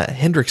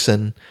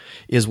Hendrickson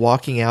is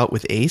walking out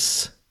with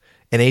Ace,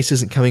 and Ace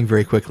isn't coming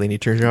very quickly, and he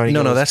turns around. And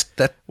he goes,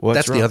 that's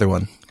wrong? the other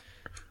one.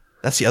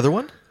 That's the other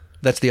one.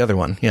 That's the other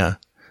one. Yeah,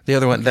 the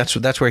other one.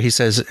 That's where he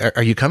says,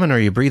 "Are you coming or are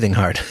you breathing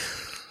hard?"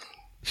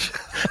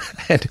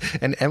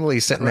 and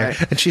Emily's sitting there,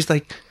 and she's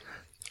like,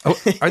 "Oh,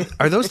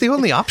 are those the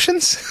only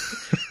options?"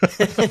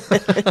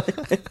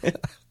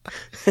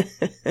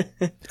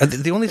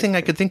 The only thing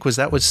I could think was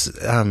that was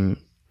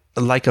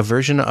like a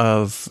version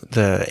of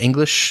the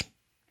English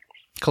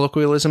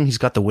colloquialism. He's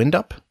got the wind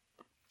up,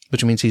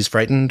 which means he's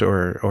frightened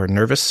or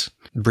nervous,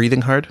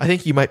 breathing hard. I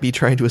think you might be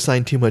trying to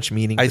assign too much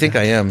meaning. I think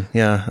I am.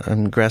 Yeah,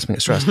 I'm grasping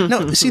at straws.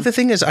 No, see, the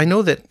thing is, I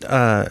know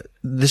that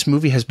this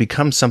movie has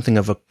become something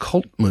of a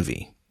cult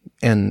movie.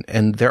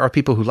 And there are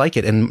people who like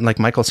it, and like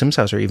Michael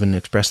Simshauser even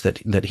expressed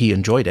that he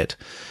enjoyed it.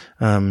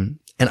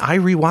 And I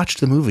rewatched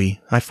the movie.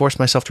 I forced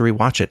myself to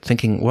rewatch it,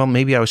 thinking, well,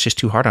 maybe I was just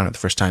too hard on it the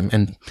first time,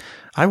 and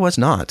I was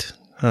not.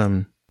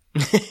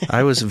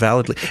 I was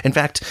validly. In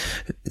fact,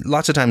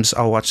 lots of times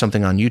I'll watch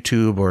something on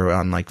YouTube or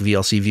on like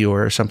VLC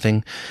Viewer or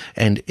something,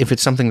 and if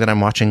it's something that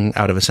I'm watching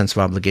out of a sense of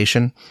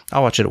obligation,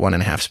 I'll watch it at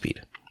 1.5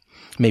 speed,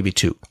 maybe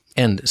 2.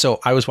 And so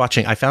I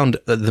found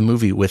the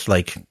movie with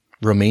like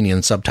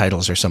Romanian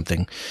subtitles or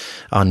something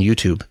on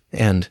YouTube,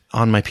 and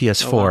on my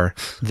PS4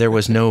 there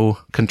was no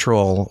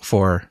control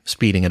for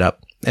speeding it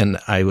up, and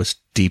I was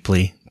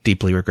deeply,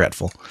 deeply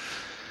regretful.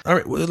 All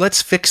right, well,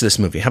 let's fix this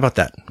movie. How about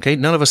that? Okay,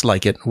 none of us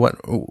like it.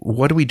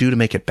 What do we do to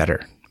make it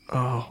better?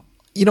 Oh,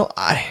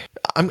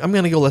 I'm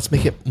going to go. Let's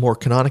make it more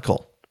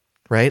canonical,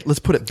 right? Let's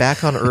put it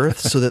back on Earth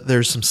so that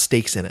there's some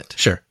stakes in it.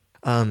 Sure.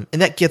 And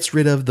that gets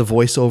rid of the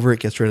voiceover.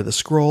 It gets rid of the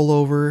scroll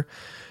over.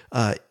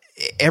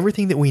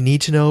 Everything that we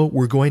need to know,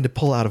 we're going to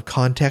pull out of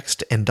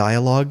context and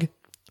dialogue.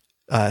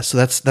 So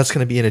that's going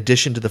to be in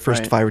addition to the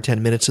first 5 or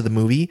 10 minutes of the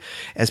movie.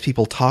 As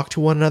people talk to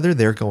one another,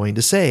 they're going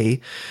to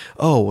say,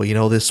 "Oh,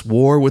 well, this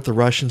war with the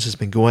Russians has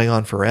been going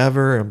on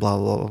forever," and blah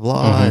blah blah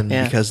blah. And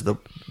because of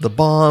the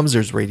bombs,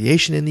 there's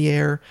radiation in the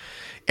air.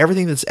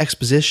 Everything that's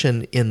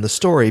exposition in the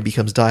story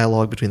becomes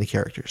dialogue between the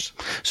characters.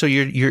 So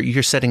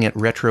you're setting it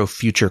retro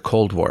future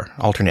Cold War,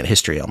 alternate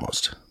history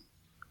almost.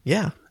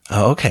 Yeah.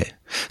 Oh, okay.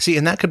 See,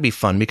 and that could be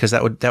fun because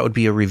that would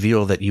be a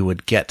reveal that you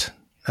would get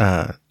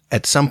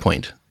at some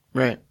point.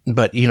 Right.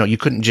 But, you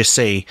couldn't just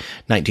say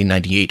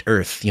 1998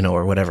 Earth,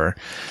 or whatever.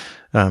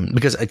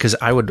 Because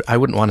I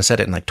wouldn't want to set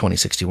it in like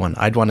 2061.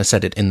 I'd want to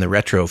set it in the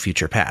retro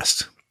future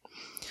past.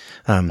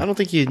 I don't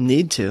think you'd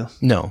need to.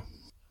 No.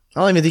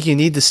 I don't even think you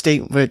need to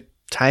state what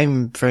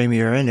time frame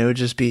you're in. It would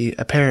just be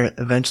apparent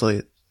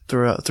eventually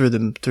through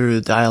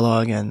the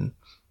dialogue and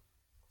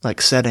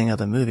like setting of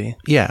the movie.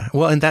 Yeah.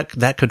 Well, and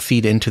that could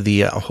feed into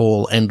the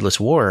whole endless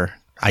war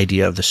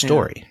idea of the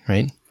story,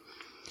 right?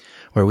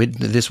 Where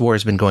this war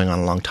has been going on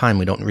a long time.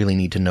 We don't really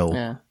need to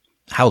know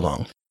how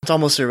long. It's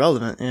almost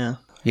irrelevant, yeah.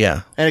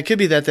 Yeah. And it could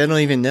be that they don't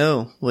even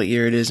know what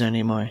year it is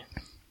anymore.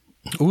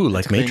 Ooh,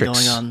 like It's Matrix. been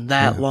going on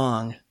that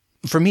long.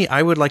 For me,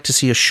 I would like to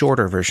see a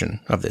shorter version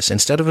of this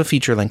instead of a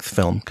feature-length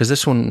film, because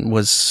this one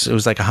was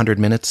like 100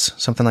 minutes,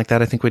 something like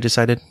that, I think we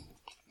decided.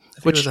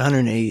 Which was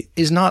 108.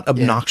 Is not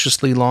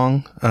obnoxiously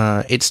long.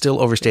 It still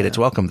overstayed its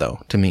welcome, though,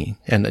 to me.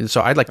 And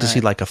so I'd like to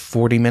see like a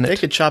 40-minute... They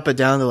could chop it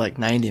down to like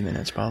 90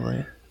 minutes,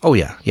 probably. Oh,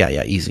 yeah,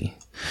 easy.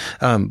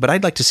 But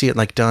I'd like to see it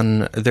like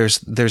done...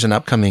 There's an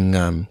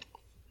upcoming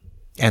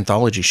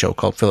anthology show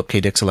called Philip K.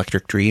 Dick's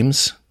Electric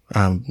Dreams.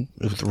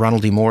 With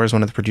Ronald D. Moore is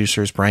one of the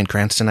producers. Bryan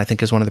Cranston, I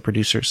think, is one of the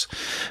producers.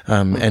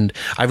 And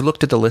I've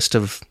looked at the list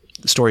of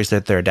stories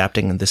that they're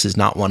adapting, and this is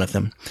not one of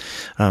them.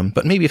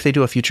 But maybe if they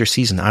do a future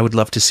season, I would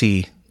love to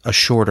see a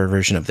shorter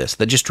version of this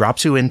that just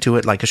drops you into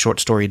it like a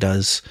short story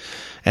does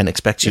and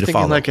expects you to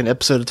follow. Like an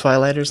episode of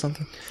Twilight or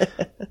something?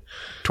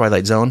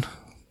 Twilight Zone?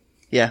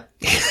 Yeah.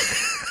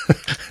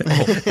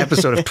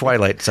 Episode of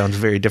Twilight sounds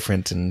very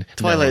different. And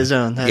Twilight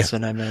Zone, that's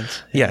what I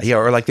meant. Yeah,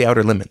 or like The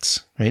Outer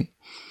Limits, right?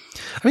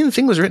 I mean, the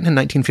thing was written in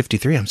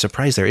 1953. I'm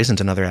surprised there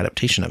isn't another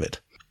adaptation of it,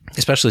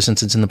 especially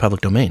since it's in the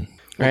public domain.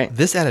 Right.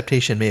 This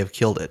adaptation may have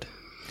killed it.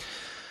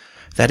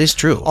 That is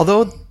true.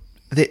 Although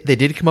they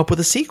did come up with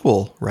a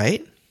sequel,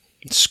 right?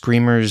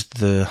 Screamers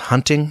The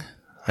Hunting,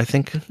 I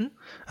think,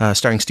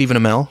 starring Stephen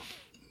Amell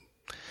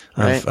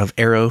of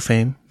Arrow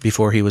fame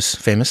before he was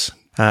famous,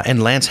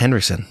 and Lance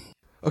Henriksen.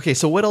 Okay,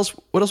 so what else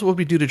would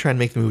we do to try and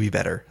make the movie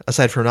better,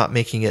 aside from not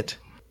making it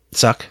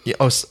Suck.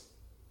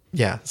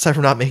 Yeah, aside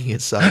from not making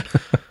it suck.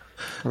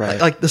 Right.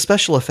 Like the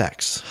special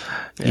effects.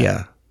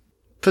 Yeah.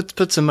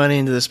 Put some money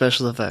into the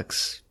special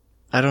effects.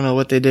 I don't know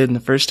what they did in the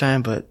first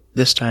time, but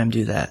this time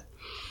do that.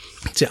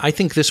 See, I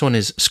think this one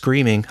is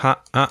screaming.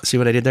 See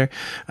what I did there?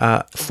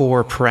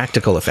 For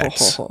practical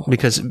effects,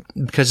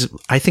 because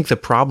I think the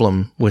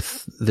problem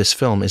with this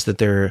film is that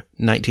they're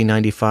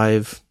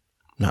 1995.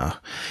 No,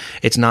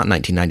 it's not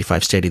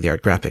 1995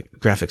 state-of-the-art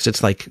graphics.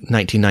 It's like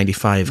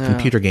 1995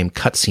 computer game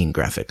cutscene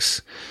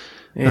graphics.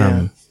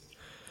 Yeah.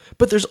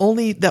 But there's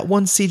only that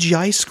one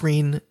CGI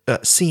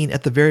scene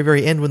at the very,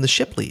 very end when the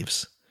ship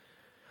leaves.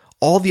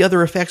 All the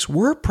other effects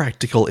were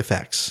practical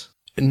effects.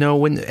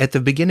 No, at the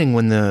beginning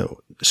when the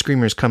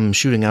screamers come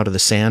shooting out of the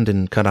sand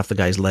and cut off the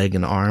guy's leg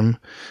and arm,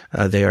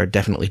 they are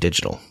definitely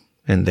digital,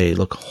 and they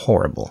look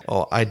horrible.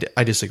 Oh,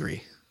 I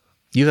disagree.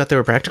 You thought they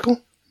were practical?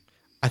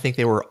 I think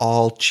they were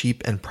all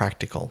cheap and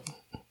practical.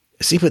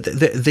 See, but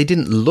they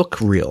didn't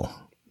look real,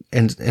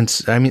 and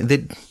I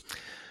mean,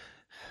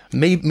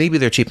 maybe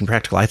they're cheap and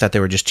practical. I thought they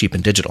were just cheap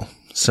and digital.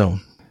 So,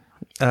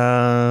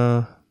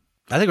 I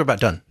think we're about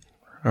done.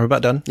 Are we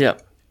about done?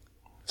 Yep.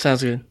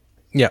 Sounds good.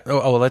 Yeah.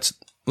 Oh,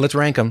 let's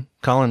rank them.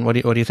 Colin, what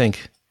do you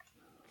think?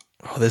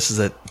 Oh, this is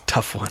a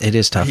tough one. It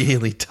is tough.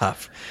 Really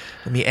tough.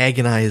 Let me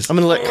agonize. I'm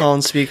going to let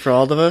Colin speak for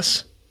all of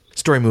us.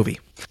 Story movie.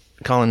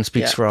 Colin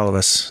speaks Yeah. for all of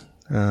us.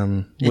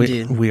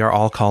 Indeed. We are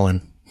all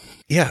Colin.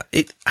 Yeah,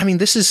 I mean,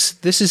 this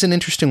is an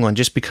interesting one,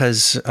 just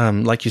because,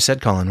 like you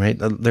said, Colin, right?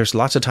 There's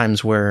lots of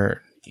times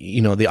where,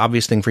 the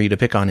obvious thing for you to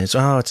pick on is,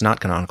 it's not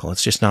canonical.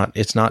 It's just not.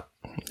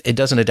 It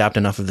doesn't adapt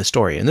enough of the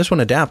story, and this one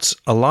adapts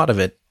a lot of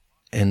it,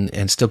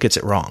 and still gets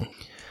it wrong.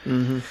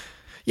 Mm-hmm.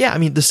 Yeah, I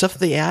mean, the stuff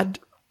they add,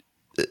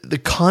 the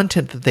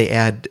content that they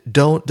add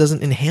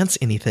doesn't enhance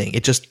anything.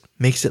 It just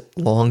makes it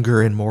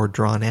longer and more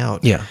drawn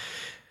out. Yeah.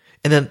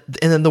 And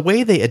then the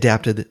way they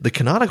adapted the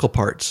canonical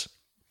parts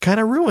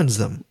kind of ruins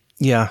them.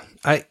 Yeah,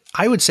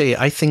 I would say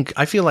I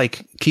feel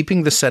like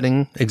keeping the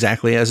setting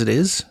exactly as it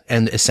is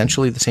and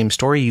essentially the same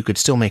story, you could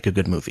still make a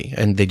good movie,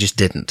 and they just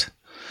didn't.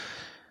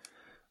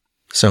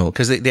 So,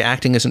 because the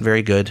acting isn't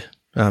very good.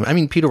 I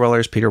mean, Peter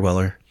Weller is Peter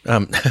Weller.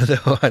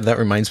 That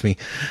reminds me,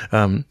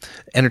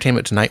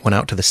 Entertainment Tonight went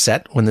out to the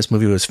set when this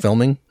movie was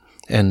filming,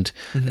 and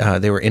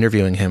they were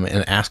interviewing him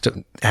and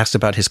asked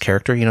about his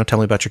character. Tell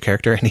me about your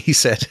character, and he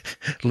said,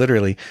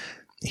 literally,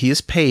 he is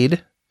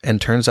paid and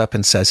turns up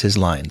and says his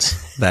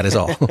lines. That is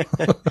all.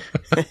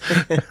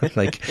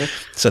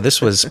 So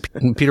this was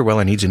Peter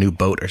Weller needs a new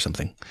boat or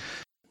something.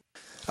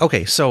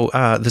 Okay, so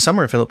the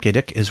summer of Philip K.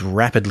 Dick is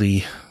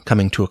rapidly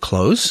coming to a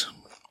close,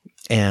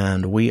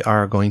 and we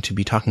are going to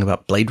be talking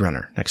about Blade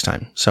Runner next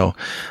time. So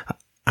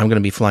I'm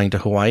going to be flying to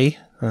Hawaii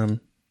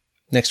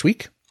next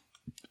week.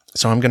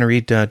 So I'm going to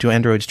read Do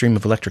Androids Dream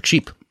of Electric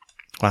Sheep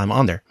while I'm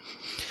on there.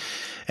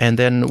 And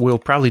then we'll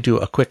probably do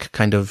a quick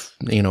kind of,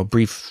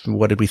 brief,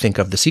 what did we think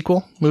of the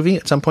sequel movie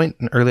at some point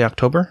in early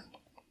October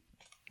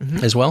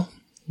as well.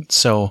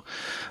 So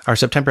our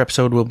September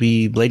episode will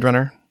be Blade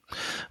Runner.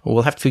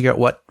 We'll have to figure out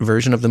what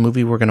version of the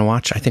movie we're going to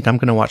watch. I think I'm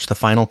going to watch the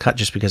final cut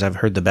just because I've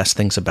heard the best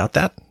things about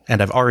that.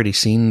 And I've already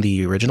seen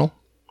the original.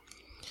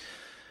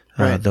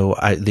 Right. Though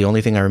the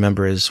only thing I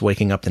remember is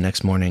waking up the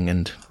next morning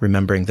and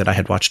remembering that I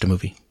had watched a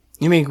movie.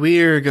 You mean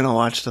we're going to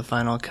watch the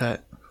final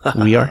cut?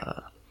 We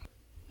are?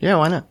 Yeah,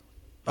 why not?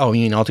 Oh,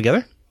 you mean all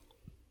together?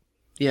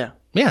 Yeah,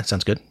 Yeah,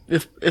 sounds good.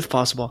 if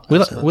possible. We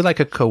like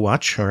a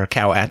co-watch, or a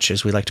cow-atch,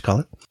 as we like to call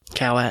it.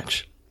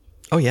 Cow-atch.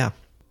 Oh, yeah.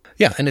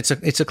 Yeah, and it's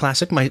a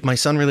classic. My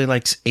son really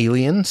likes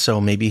Alien,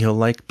 so maybe he'll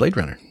like Blade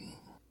Runner.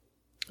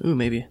 Ooh,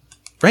 maybe.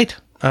 Right.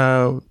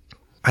 I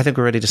think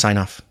we're ready to sign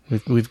off.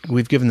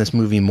 We've given this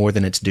movie more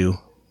than its due.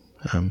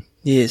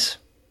 Yes.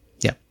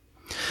 Yeah.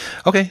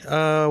 Okay.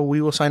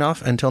 We will sign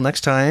off until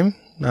next time.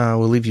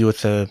 We'll leave you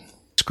with the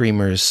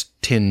Screamers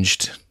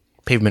tinged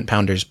Pavement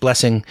Pounders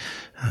blessing.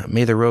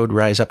 May the road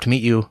rise up to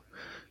meet you,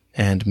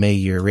 and may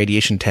your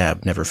radiation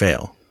tab never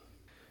fail.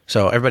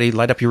 So everybody,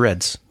 light up your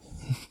reds.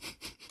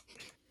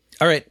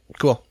 All right.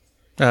 Cool.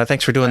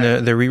 Thanks for doing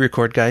the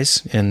re-record,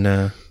 guys,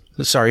 and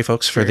sorry,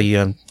 folks, for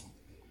the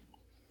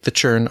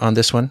churn on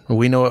this one.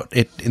 We know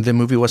the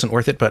movie wasn't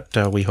worth it,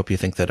 but we hope you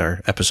think that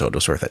our episode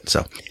was worth it.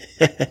 So,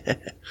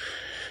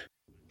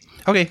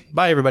 okay,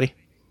 bye, everybody.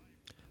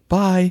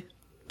 Bye.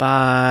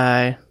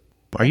 Bye.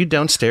 Are you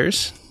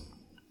downstairs?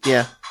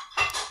 Yeah.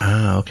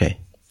 Ah, okay.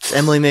 Is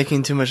Emily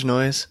making too much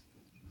noise?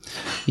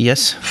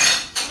 Yes.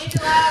 Make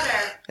it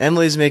louder.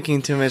 Emily's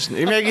making too much.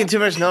 You're making too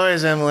much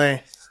noise,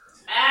 Emily.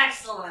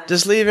 Excellent.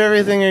 Just leave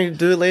everything and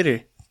do it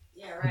later.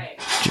 Yeah, right.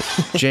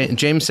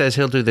 James says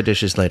he'll do the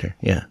dishes later.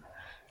 Yeah.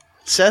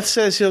 Seth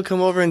says he'll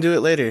come over and do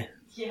it later.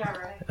 Yeah,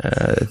 right.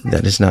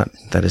 That is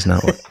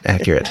not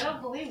accurate. I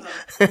don't believe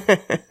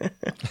him.